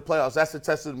made it to the playoffs. That's a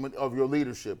testament of your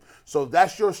leadership. So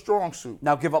that's your strong suit.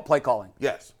 Now give up play calling.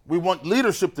 Yes. We want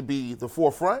leadership to be the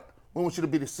forefront. We want you to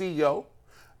be the CEO.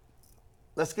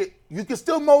 You can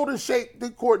still mold and shape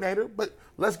the coordinator, but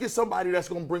let's get somebody that's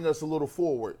going to bring us a little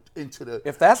forward into the.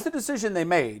 If that's the decision they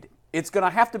made, it's going to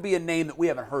have to be a name that we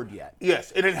haven't heard yet.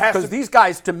 Yes, and it has to. Because these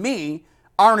guys, to me,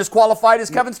 aren't as qualified as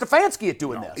Kevin Stefanski at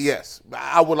doing this. Yes,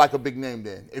 I would like a big name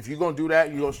then. If you're going to do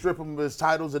that, you're going to strip him of his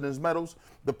titles and his medals.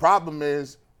 The problem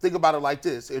is, think about it like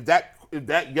this. If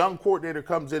that young coordinator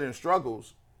comes in and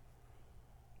struggles,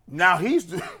 now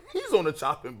he's on the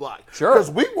chopping block. Sure.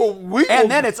 Because we will.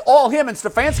 Then it's all him, and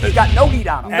Stefanski's got no heat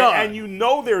on him. And you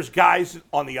know there's guys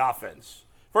on the offense.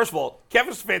 First of all,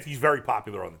 Kevin Stefanski's very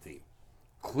popular on the team.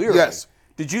 Clearly. Yes.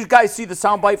 Did you guys see the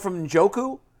soundbite from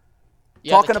Njoku?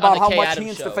 Talking about how much he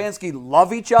and Stefanski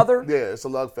love each other? Yeah, it's a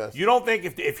love fest. You don't think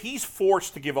if he's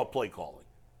forced to give up play calling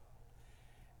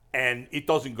and it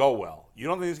doesn't go well, you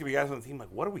don't think there's going to be guys on the team like,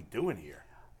 what are we doing here?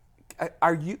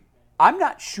 I'm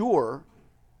not sure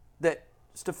that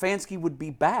Stefanski would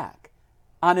be back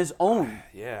on his own.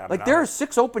 Yeah. There are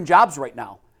 6 open jobs right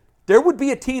now. There would be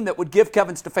a team that would give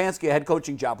Kevin Stefanski a head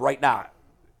coaching job right now.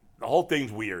 The whole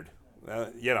thing's weird.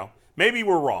 Maybe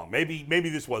we're wrong. Maybe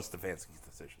this was Stefanski's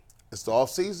decision. It's the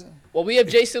off season. Well, we have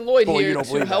Jason Lloyd here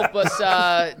to help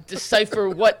us decipher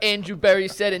what Andrew Berry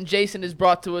said, and Jason is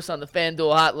brought to us on the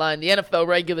FanDuel hotline. The NFL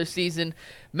regular season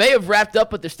may have wrapped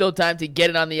up, but there's still time to get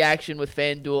in on the action with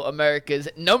FanDuel, America's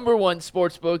 #1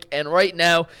 sportsbook. And right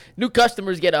now, new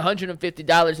customers get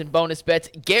 $150 in bonus bets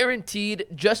guaranteed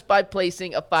just by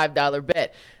placing a $5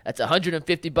 bet. That's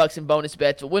 $150 in bonus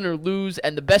bets, win or lose.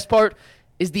 And the best part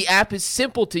is the app is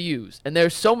simple to use, and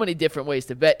there's so many different ways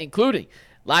to bet, including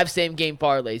live same-game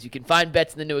parlays. You can find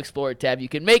bets in the new Explorer tab. You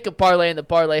can make a parlay in the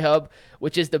Parlay Hub,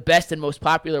 which is the best and most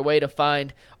popular way to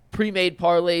find pre-made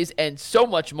parlays and so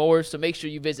much more. So make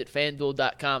sure you visit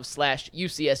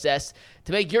FanDuel.com/UCSS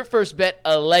to make your first bet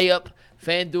a layup.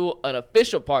 FanDuel, an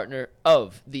official partner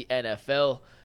of the NFL.